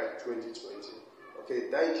WAEC 2020. Okay,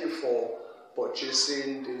 thank you for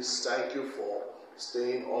purchasing this. Thank you for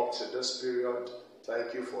staying up to this period.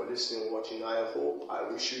 Thank you for listening, watching. I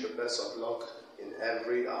wish you the best of luck in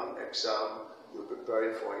every exam you're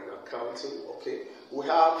preparing for in accounting. Okay, we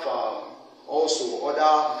have also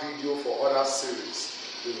other video for other series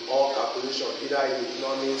in all calculation, either in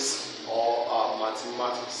economics or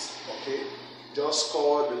mathematics. Okay, just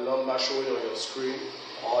call the number showing on your screen,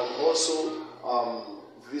 or also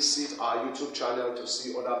visit our YouTube channel to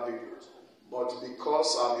see other videos. But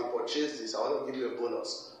because you purchased this, I want to give you a bonus.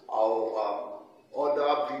 Our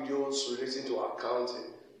other videos relating to accounting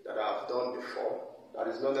that I've done before, that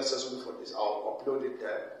is not necessary for this, I'll upload it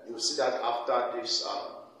there. You'll see that after this,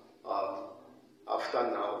 after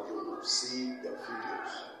now, you will see the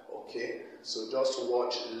videos. Okay, so just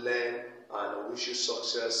watch, learn, and I wish you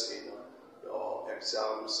success in your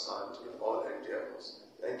exams and in all endeavors.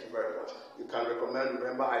 Thank you very much. You can recommend.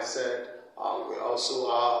 Remember, I said we also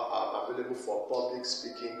are available for public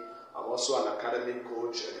speaking. I'm also an academic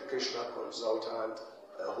coach, educational consultant,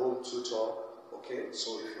 a home tutor. Okay,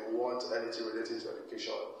 so if you want anything related to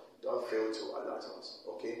education, don't fail to alert us.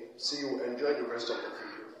 Okay, see you. Enjoy the rest of the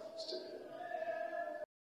video. Stay tuned.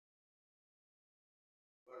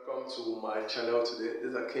 Welcome to my channel today.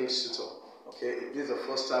 This is a King's Tutor. Okay, if this is the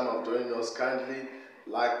first time I'm joining us, kindly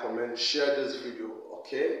like, comment, share this video.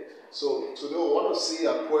 Okay, so today we want to see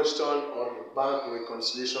a question on the bank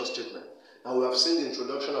reconciliation statement. Now we have seen the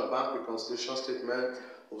introduction of bank reconciliation statement.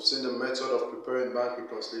 We've seen the method of preparing bank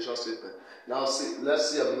reconciliation statement. Now let's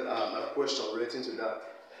see a question relating to that.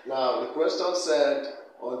 Now the question said,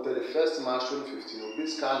 on 31st March 2015,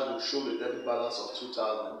 this card will show the debit balance of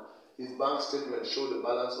 2,000. His bank statement showed the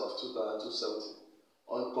balance of 2,270.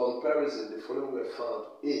 On comparison, the following were found.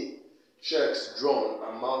 A. Checks drawn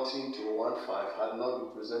amounting to 1,500 had not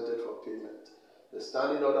been presented for payment. The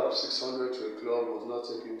standing order of 600 to a club was not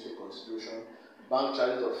taken into consideration. Bank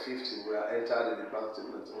charges of 50 were entered in the bank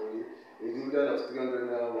statement only. A dividend of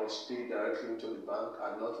 300 naira was paid directly into the bank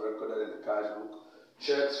and not recorded in the cash book.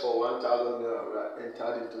 Checks for 1,000 naira were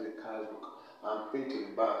entered into the cash book and paid to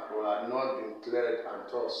the bank, but had not been cleared and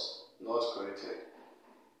thus not credited.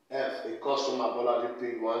 F. A customer voluntarily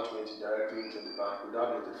paid 120 directly into the bank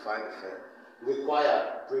without notifying the firm.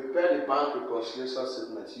 Required. Prepare the bank reconciliation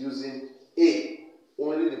statement using A.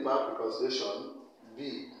 Only the bank reconciliation.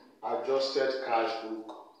 B. Adjusted cash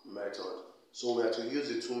book method. So we have to use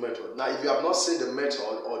the two methods. Now, if you have not seen the method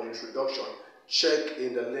or the introduction, check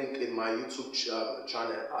in the link in my YouTube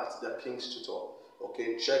channel at the King's Tutor.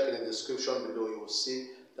 Okay, check in the description below. You will see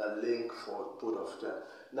the link for both of them.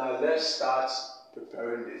 Now let's start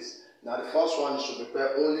preparing this. Now the first one is to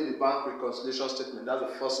prepare only the bank reconciliation statement. That's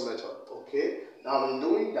the first method. Okay. Now in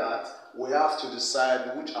doing that, we have to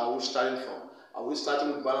decide which are we starting from. Are we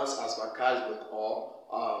starting with balance as per cash book or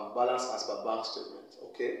balance as per bank statement?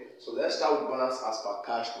 Okay. So let's start with balance as per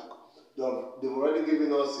cash book. They've already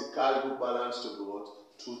given us the cash book balance to be what?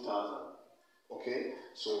 2,000. Okay.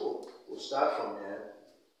 So we'll start from here.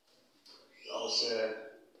 I'll say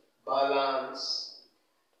balance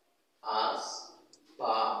as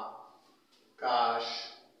per cash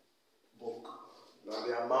book. Now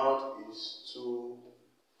the amount is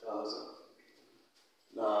 2,000.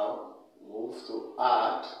 Now move to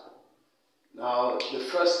add. Now the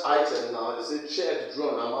first item now is a check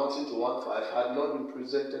drawn amounting to 1,500 had not been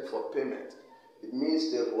presented for payment. It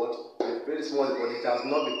means that what they paid this money, but it has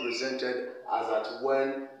not been presented as at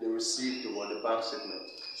when they received the bank statement.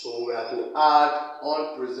 So we have to add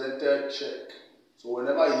unpresented check. So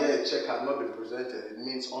whenever you hear a check has not been presented, it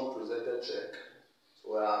means unpresented check.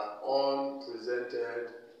 So we have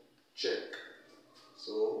unpresented check.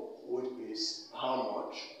 So which is how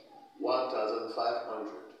much?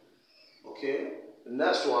 1,500. Okay. The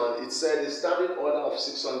next one, it said the standing order of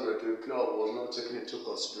 600 to a club was not taken into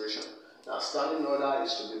consideration. Now standing order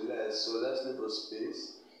is to be less, so let's leave a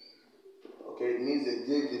space. Okay, it means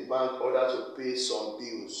they gave the bank order to pay some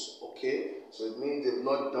bills. Okay, so it means they've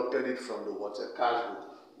not deducted it from the cash book.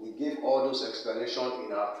 We gave all those explanations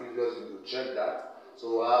in our previous video. Check that.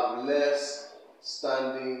 So we have less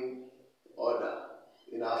standing order.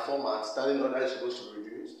 In our format, standing order is supposed to be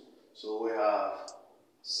reduced. So we have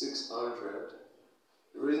 600.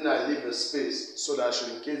 The reason I leave a space so that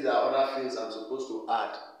in case there are other things I'm supposed to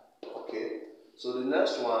add. Okay. So the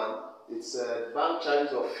next one, it's bank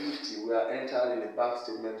charges of 50 were entered in the bank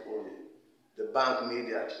statement only. The bank made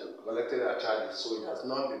collected their charges, so it has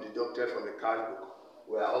not been deducted from the cash book.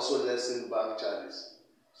 We are also lessening bank charges.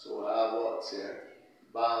 So we have what here?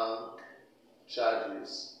 Bank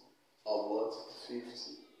charges of what? 50.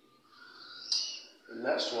 The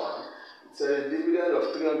next one, it said a dividend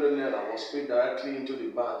of 300 naira was paid directly into the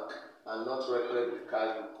bank and not recorded with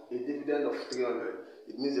cash book. A dividend of 300,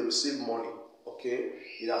 it means they received money. Okay,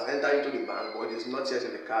 it has entered into the bank, but it is not yet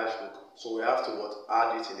in the cash book. So we have to what?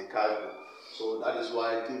 Add it in the cash book. So that is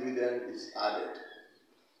why dividend is added.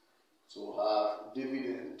 So we have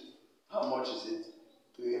dividend. How much is it?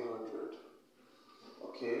 300.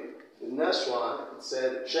 Okay. The next one, it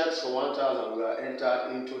said checks for 1,000 were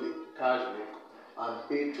entered into the cash book and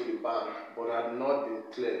paid to the bank, but had not been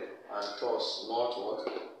cleared and thus not what?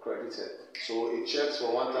 Credited. So a check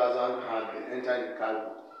for 1,000 had been entered in the cash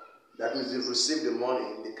book. That means they've received the money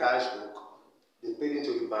in the cash book, they paid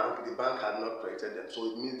into the bank had not credited them. So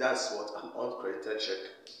it means that's what? An uncredited check.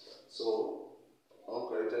 So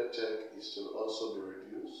uncredited check is to also be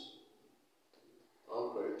reduced.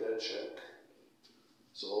 Uncredited check.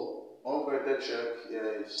 So uncredited check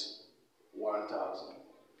here is 1,000.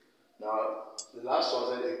 Now the last one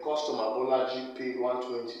said a customer Bolaji paid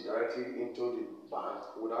 120 directly into the bank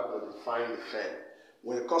without notifying the firm.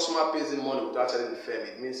 When a customer pays the money without telling the firm,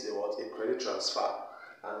 it means it was a credit transfer.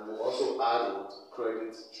 And we also add what?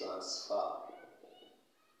 Credit transfer.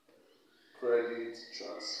 Credit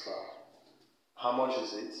transfer. How much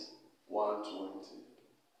is it? 120.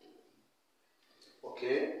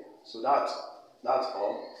 Okay, so that's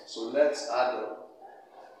all. So let's add up.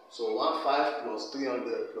 So 15 plus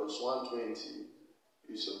 300 plus 120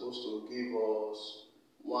 is supposed to give us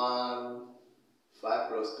 15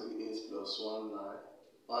 plus 38 plus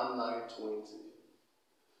 1920.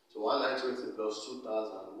 So 1920 plus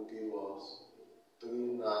 2000 will give us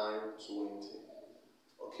 3920.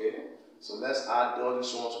 Okay, so let's add all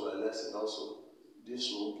these ones to the lesson also.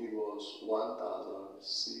 This will give us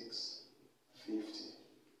 1650.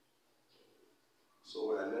 So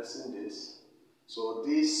we are lessening this. So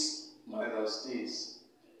this minus this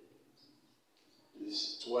is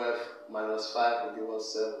 12 minus 5 will give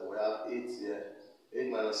us 7. We have 8 here. 8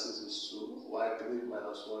 minus 6 is 2. Y 3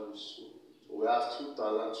 minus 1 is 2. So we have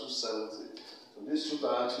 2,270. So this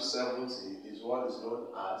 2,270 is what is known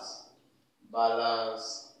as balance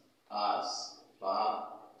as per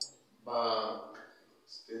bank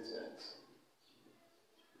statement.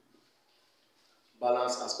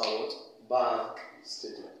 Balance as per what? Bank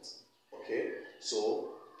statement. Okay, so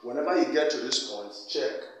whenever you get to this point,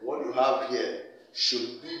 check what you have here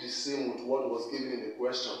should be the same with what was given in the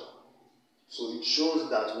question. So it shows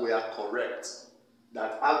that we are correct,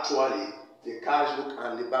 that actually the cash book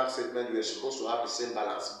and the bank statement were supposed to have the same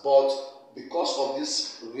balance, but because of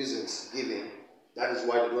these reasons given, that is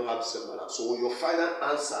why they don't have the same balance. So your final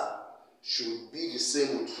answer should be the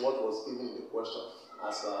same with what was given in the question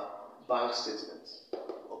as a bank statement.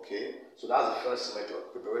 Okay, so that's the first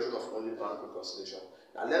method, preparation of only bank reconciliation.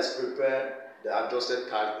 Now let's prepare the adjusted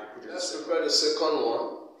cash book. Let's prepare the second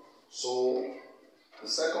one. So the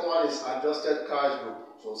second one is adjusted cash book.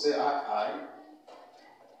 So say I.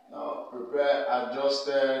 Now prepare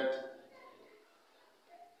adjusted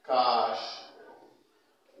cash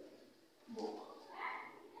book.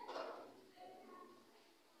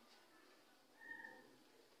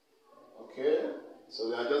 Okay, so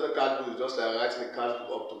the adjusted cash book is just like writing the cash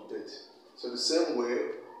book up to date. So the same way,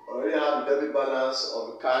 already have the debit balance of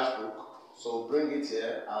the cash book. So bring it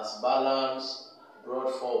here as balance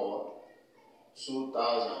brought forward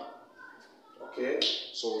 2,000. Okay,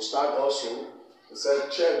 so we start also. It said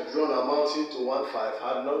check drawn amounting to 15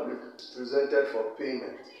 had not been presented for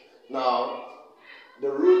payment. Now, the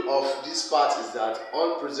rule of this part is that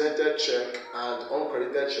unpresented check and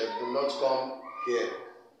uncredited check do not come here.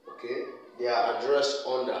 Okay, they are addressed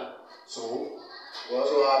under. So we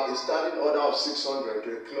also have a standing order of 600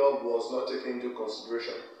 to a club was not taken into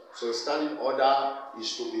consideration. So a standing order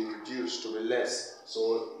is to be reduced, to be less.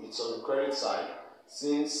 So it's on the credit side.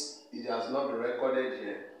 Since it has not been recorded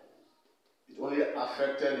here, it only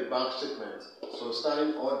affected the bank statement. So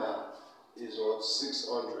standing order is what?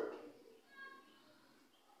 600.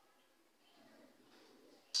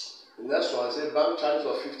 The next one says bank charges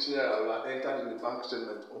of 15 naira were entered in the bank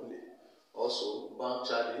statement only. Also, bank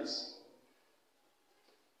charges.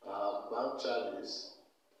 Bank charges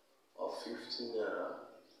of 15 naira.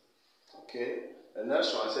 Okay. The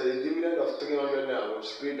next one says a dividend of 300 naira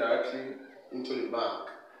was paid directly into the bank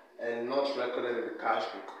and not recorded in the cash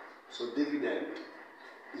book. So dividend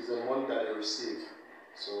is the money that they receive.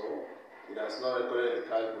 So it has not recorded in the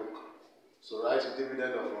cash book. So write a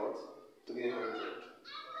dividend of what? 300.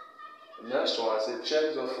 The next one says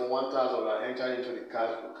checks for 1,000 are entered into the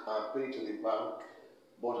cash book and paid to the bank,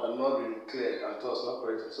 but are not been cleared and thus not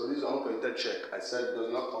credited. So this is uncredited check. I said it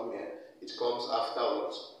does not come here. It comes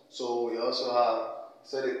afterwards. So we also have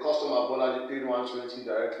said a customer Bola paid 120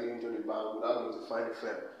 directly into the bank without notifying the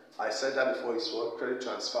firm. I said that before. It's what? Credit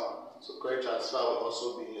transfer. So credit transfer will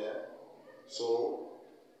also be here. So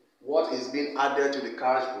what is being added to the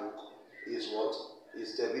cash book is what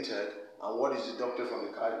is debited, and what is deducted from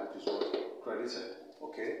the cash book is what? Credited.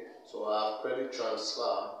 Okay. So I have credit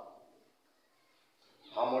transfer.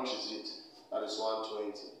 How much is it? That is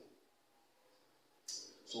 120.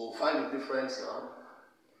 So we'll find the difference now.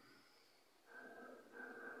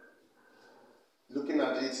 Looking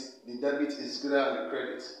at it, the debit is greater than the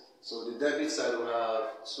credit. So the debit side will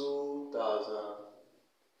have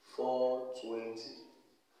 2,420.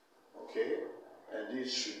 Okay, and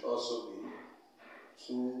this should also be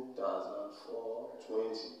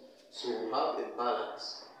 2,420. So we have a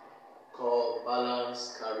balance called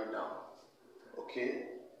balance carried down. Okay,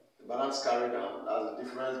 the balance carried down, that's the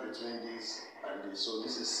difference between this and this. So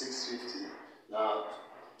this is 650. Now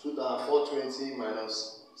 2,420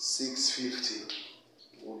 minus 650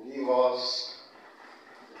 will give us,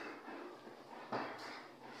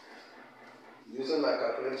 using my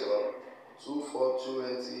calculator,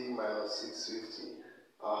 2,420 minus 650.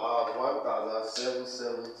 I have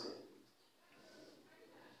 1,770.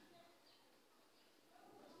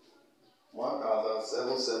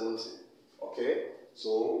 1,770. Okay,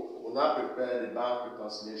 so we'll now prepare the bank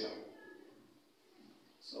reconciliation.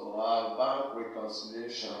 So our bank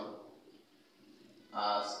reconciliation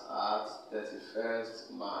as at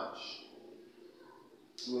 31st March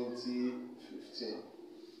 2015.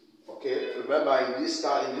 Okay, remember in this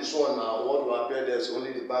one now, what will appear there is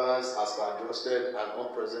only the balance as per adjusted and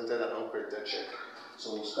unpresented and uncredited check.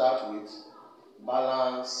 So we'll start with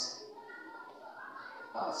balance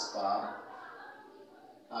as per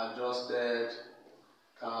adjusted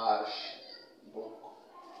cash book.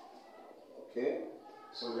 Okay,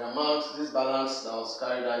 so the amount, this balance that was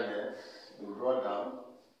carried out here, we brought down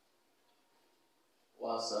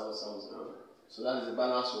 1770. So that is the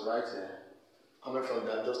balance we write here, coming from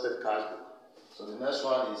the adjusted cash book. So the next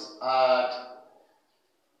one is add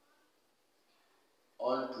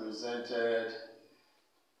unpresented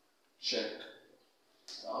check.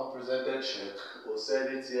 The unpresented check, we'll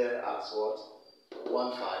set it here as what? 15.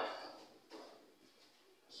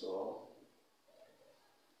 So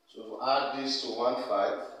to add this to 15,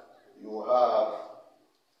 you will have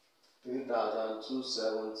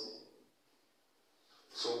 3,270.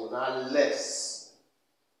 So now less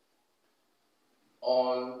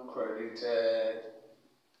uncredited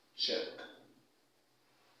check.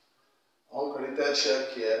 Uncredited check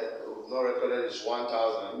here, we've not recorded is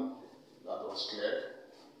 1,000. That was cleared.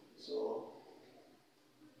 So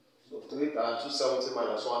 3,270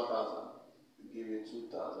 minus 1,000 will give you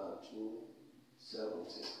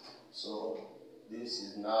 2,270. So this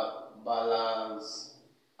is now balance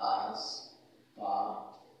as per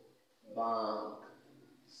bank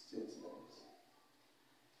statement.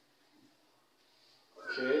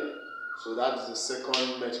 Okay, so that is the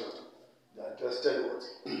second method, the adjusted what?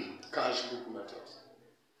 Cash book method.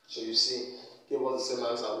 So you see, give us the same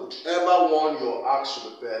answer. Whichever one you're asked to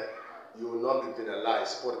prepare, you will not be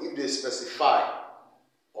penalized. But if they specify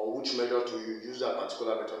on which method to use that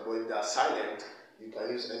particular method, but if they are silent, you can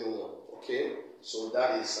use any one. Okay, so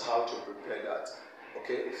that is how to prepare that.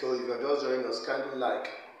 Okay, so if you're just joining us, kindly like,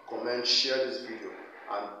 comment, share this video,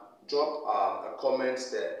 and drop a comment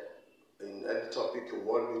there in any topic you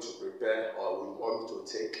want me to prepare or you want me to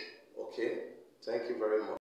take. Okay, thank you very much.